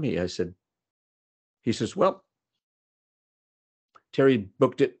told Tommy, I said, he says, well, Terry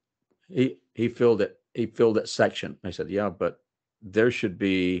booked it. He filled it. He filled that section. I said, yeah, but there should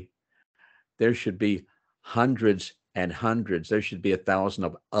be hundreds and hundreds. There should be 1,000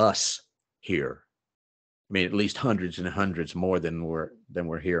 of us here. I mean, at least hundreds and hundreds more than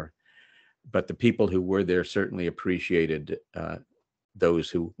we're here. But the people who were there certainly appreciated those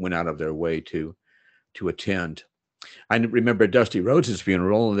who went out of their way to attend. I remember Dusty Rhodes'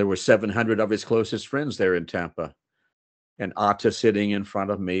 funeral, and there were 700 of his closest friends there in Tampa, and Atta sitting in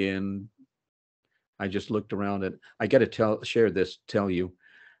front of me, and I just looked around, and I got to tell you,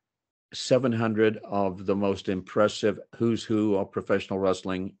 700 of the most impressive who's who of professional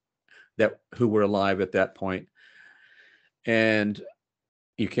wrestling who were alive at that point. And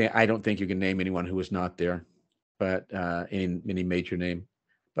I don't think you can name anyone who was not there, but any major name.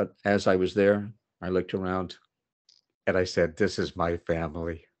 But as I was there, I looked around and I said, this is my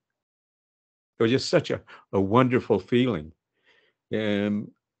family. It was just such a wonderful feeling. And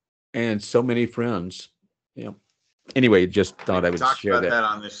so many friends. Anyway, just thought I would share that. Talked about that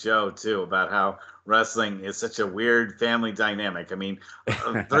on the show too, about how wrestling is such a weird family dynamic. I mean,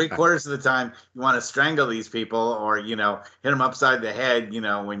 3/4 of the time you want to strangle these people, or hit them upside the head.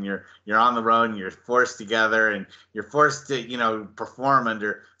 When you're on the road and you're forced together and you're forced to perform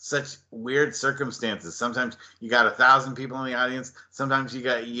under such weird circumstances. Sometimes you got 1,000 people in the audience. Sometimes you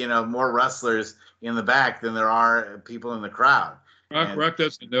got more wrestlers in the back than there are people in the crowd. Rock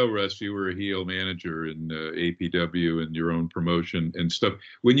doesn't know, Russ. You were a heel manager in APW and your own promotion and stuff.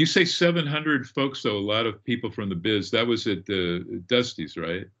 When you say 700 folks, though, a lot of people from the biz, that was at Dusty's,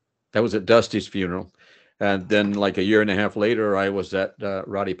 right? That was at Dusty's funeral. And then like a year and a half later, I was at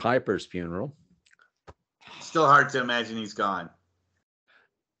Roddy Piper's funeral. Still hard to imagine he's gone.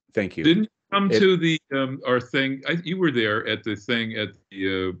 Thank you. Didn't you come to the our thing? You were there at the thing at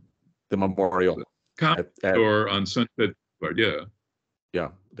the memorial comedy store on Sunset Boulevard, yeah,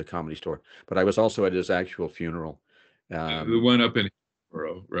 the Comedy Store. But I was also at his actual funeral. The one up in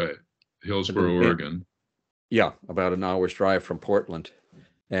Hillsboro, right? Hillsboro, Oregon. Yeah, about an hour's drive from Portland.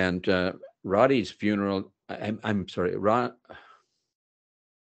 And Roddy's funeral, I'm sorry,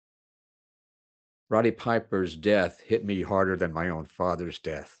 Roddy Piper's death hit me harder than my own father's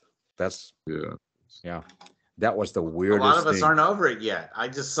death. That's yeah. That was the weirdest. A lot of us aren't over it yet. I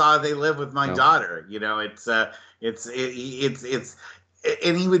just saw They Live with my daughter. It's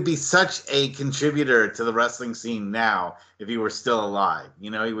and he would be such a contributor to the wrestling scene now if he were still alive. He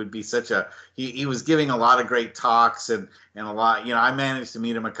would be he was giving a lot of great talks and a lot, I managed to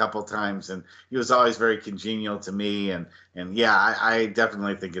meet him a couple times, and he was always very congenial to me. And yeah, I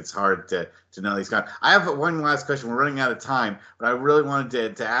definitely think it's hard to know he's gone. I have one last question. We're running out of time, but I really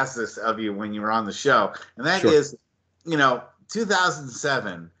wanted to ask this of you when you were on the show. And that is,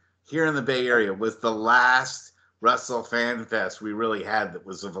 2007 here in the Bay Area was the last Wrestle Fan Fest we really had that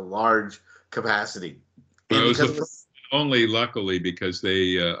was of a large capacity. And it was only luckily because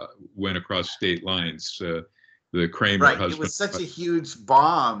they went across state lines. The Kramer husband. It was such a huge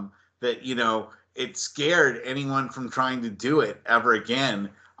bomb that it scared anyone from trying to do it ever again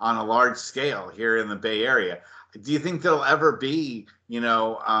on a large scale here in the Bay Area. Do you think there'll ever be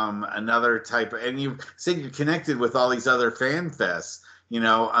another type of? And you said you're connected with all these other fan fests. Do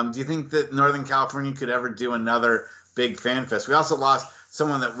you think that Northern California could ever do another big fan fest? We also lost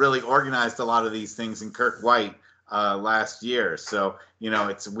someone that really organized a lot of these things in Kirk White last year. So,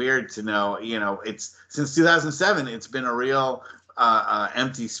 it's weird to know, it's since 2007, it's been a real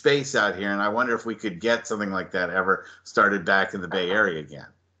empty space out here. And I wonder if we could get something like that ever started back in the Bay Area again.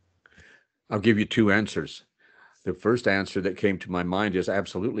 I'll give you two answers. The first answer that came to my mind is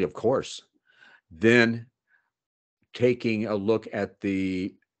absolutely, of course. Then taking a look at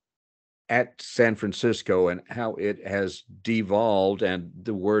San Francisco and how it has devolved, and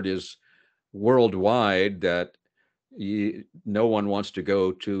the word is worldwide that no one wants to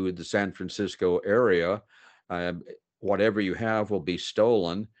go to the San Francisco area. Whatever you have will be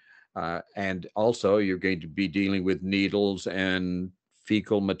stolen. And also you're going to be dealing with needles and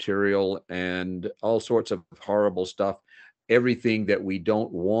fecal material and all sorts of horrible stuff, everything that we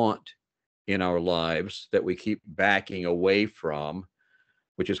don't want in our lives that we keep backing away from,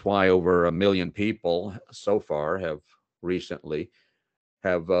 which is why over 1 million people so far have recently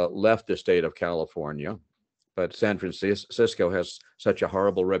have left the state of California. But San Francisco has such a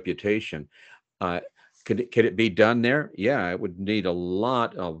horrible reputation. Uh, could it be done there? Yeah, it would need a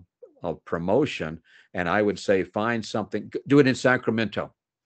lot of promotion, and I would say find something. Do it in Sacramento.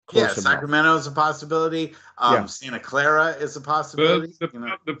 Yeah, Sacramento is a possibility. Santa Clara is a possibility.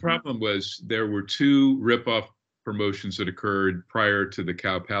 The problem was there were 2 ripoff promotions that occurred prior to the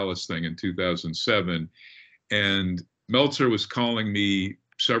Cow Palace thing in 2007, and Meltzer was calling me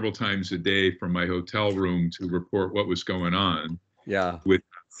several times a day from my hotel room to report what was going on. Yeah, with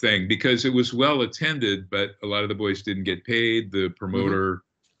the thing, because it was well attended, but a lot of the boys didn't get paid. The promoter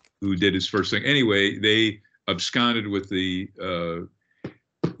who did his first thing anyway, they absconded with the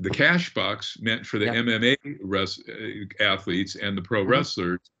cash box meant for the MMA athletes and the pro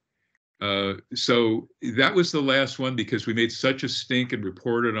wrestlers. So that was the last one because we made such a stink and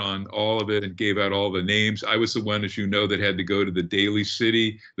reported on all of it and gave out all the names. I was the one, as you know, that had to go to the Daly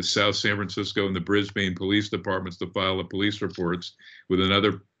City, the South San Francisco, and the Brisbane police departments to file the police reports with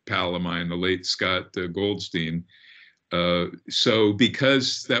another pal of mine, the late Scott Goldstein. So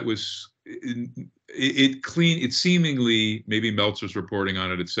because that was it seemingly, maybe Meltzer's reporting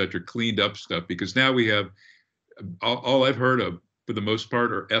on it, et cetera, cleaned up stuff, because now we have all I've heard of for the most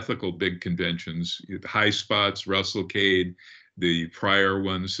part are ethical big conventions, High Spots, Russellcade, the prior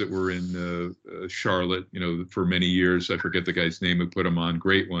ones that were in Charlotte, for many years. I forget the guy's name who put them on.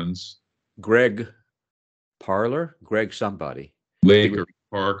 Great ones. Greg somebody. Lake or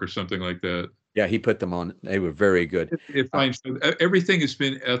Park or something like that. Yeah, he put them on. They were very good. Everything has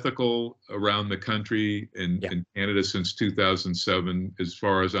been ethical around the country and in Canada since 2007, as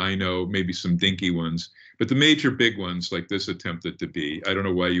far as I know, maybe some dinky ones. But the major big ones like this attempted to be. I don't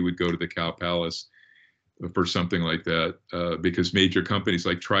know why you would go to the Cow Palace for something like that, because major companies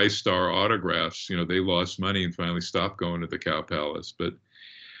like TriStar Autographs, they lost money and finally stopped going to the Cow Palace. But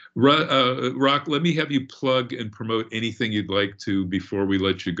Rock, let me have you plug and promote anything you'd like to before we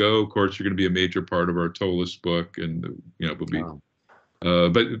let you go. Of course, you're going to be a major part of our Tolis book, and we'll be. Wow.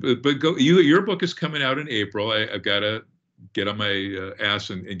 But go. Your book is coming out in April. I've got to get on my ass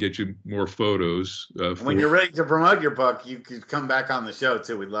and get you more photos. When you're ready to promote your book, you could come back on the show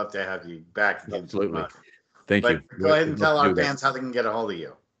too. We'd love to have you back. Absolutely. Thank you. Go ahead and tell our fans how they can get a hold of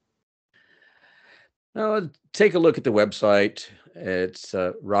you. Take a look at the website. It's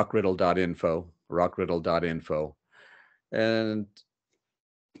rockriddle.info, rockriddle.info. And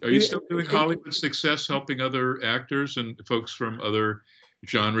are you still doing Hollywood Success, helping other actors and folks from other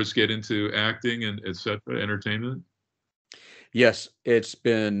genres get into acting and et cetera, entertainment? Yes, it's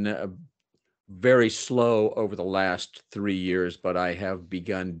been very slow over the last 3 years, but I have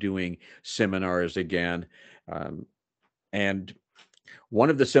begun doing seminars again. And one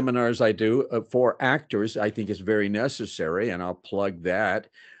of the seminars I do for actors, I think is very necessary, and I'll plug that.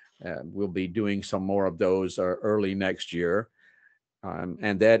 We'll be doing some more of those early next year.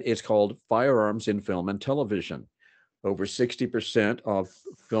 And that is called Firearms in Film and Television. Over 60% of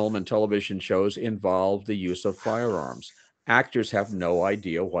film and television shows involve the use of firearms. Actors have no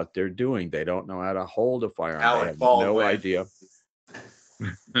idea what they're doing. They don't know how to hold a firearm. They have no idea.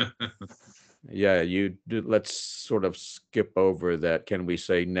 Yeah, let's sort of skip over that. Can we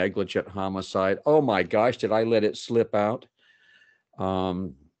say negligent homicide? Oh my gosh, did I let it slip out?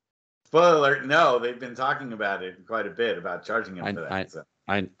 Spoiler alert, no, they've been talking about it quite a bit, about charging him for that.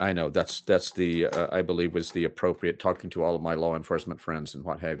 I know that's the I believe was the appropriate, talking to all of my law enforcement friends and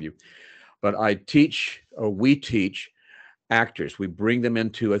what have you. But we teach actors. We bring them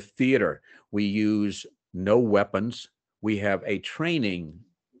into a theater. We use no weapons. We have a training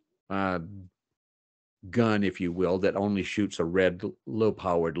gun, if you will, that only shoots a red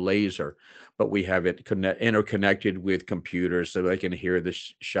low-powered laser, but we have it interconnected with computers so they can hear the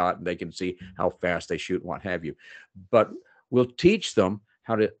shot and they can see how fast they shoot and what have you. But we'll teach them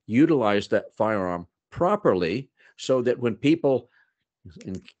how to utilize that firearm properly so that when people,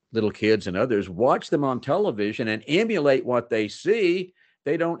 and little kids and others, watch them on television and emulate what they see,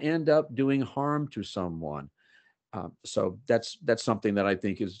 they don't end up doing harm to someone. So that's something that I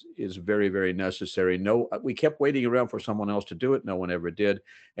think is very, very necessary. No, we kept waiting around for someone else to do it. No one ever did.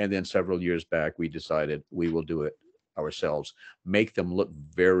 And then several years back, we decided we will do it ourselves, make them look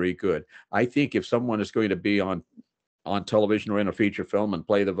very good. I think if someone is going to be on television or in a feature film and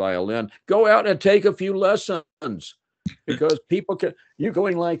play the violin, go out and take a few lessons, because people you're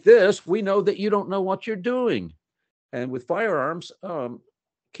going like this, we know that you don't know what you're doing. And with firearms,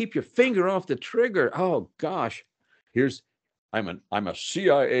 keep your finger off the trigger. Oh gosh, I'm a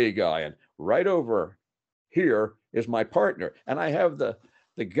CIA guy, and right over here is my partner, and I have the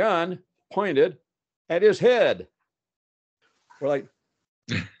gun pointed at his head. We're like,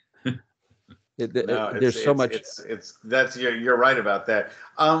 there's so much. You're right about that.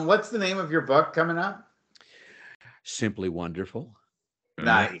 What's the name of your book coming up? Simply Wonderful.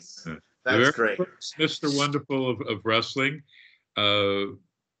 Nice. That's great. Mr. Wonderful of wrestling.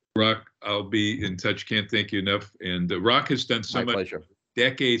 Rock, I'll be in touch. Can't thank you enough. And Rock has done so much, pleasure.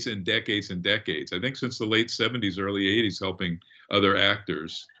 Decades and decades and decades. I think since the late 70s, early 80s, helping other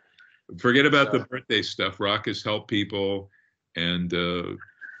actors. Forget about the birthday stuff. Rock has helped people, and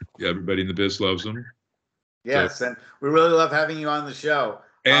everybody in the biz loves him. Yes, and we really love having you on the show.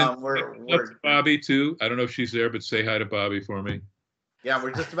 And we're Bobby too. I don't know if she's there, but say hi to Bobby for me. Yeah,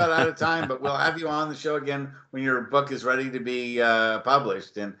 we're just about out of time, but we'll have you on the show again when your book is ready to be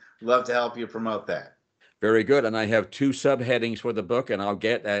published, and love to help you promote that. Very good. And I have 2 subheadings for the book, and I'll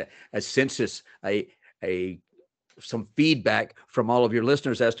get a census, some feedback from all of your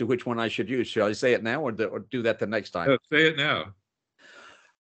listeners as to which one I should use. Shall I say it now or do that the next time? Say it now.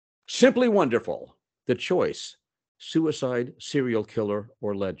 Simply Wonderful. The choice: suicide, serial killer,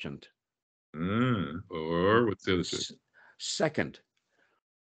 or legend. Or what's the other two? Second,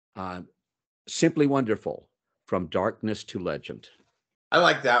 Simply Wonderful, From Darkness to Legend. I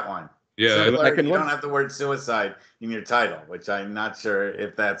like that one. Yeah, you don't have the word suicide in your title, which I'm not sure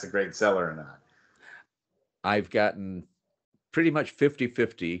if that's a great seller or not. I've gotten pretty much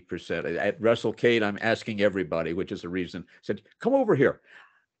 50-50%. At WrestleCade, I'm asking everybody, which is the reason. Said, come over here.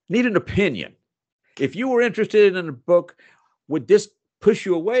 Need an opinion. If you were interested in a book, would this push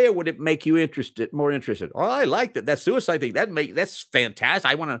you away, or would it make you more interested? Oh, I liked it. That suicide thing, that's fantastic.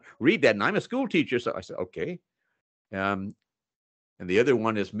 I want to read that, and I'm a school teacher. So I said, okay. And the other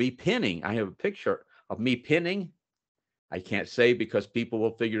one is me pinning. I have a picture of me pinning. I can't say because people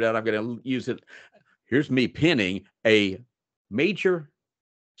will figure it out. I'm going to use it. Here's me pinning a major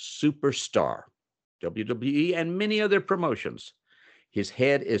superstar, WWE and many other promotions. His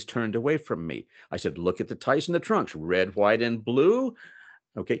head is turned away from me. I said, look at the tights and the trunks, red, white, and blue.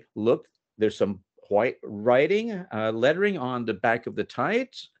 Okay, look, there's some white writing, lettering on the back of the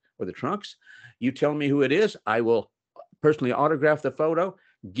tights or the trunks. You tell me who it is. I will personally autograph the photo,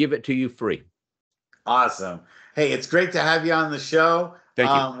 give it to you free. Awesome. Hey, it's great to have you on the show. Thank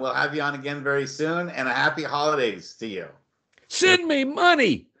you. We'll have you on again very soon, and a happy holidays to you. Send me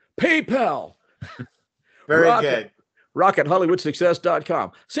money. PayPal. Very good.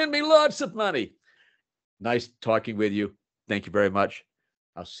 Rock@HollywoodSuccess.com. Send me lots of money. Nice talking with you. Thank you very much.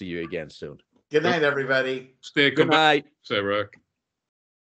 I'll see you again soon. Good night, everybody. Good night. Say, Rock.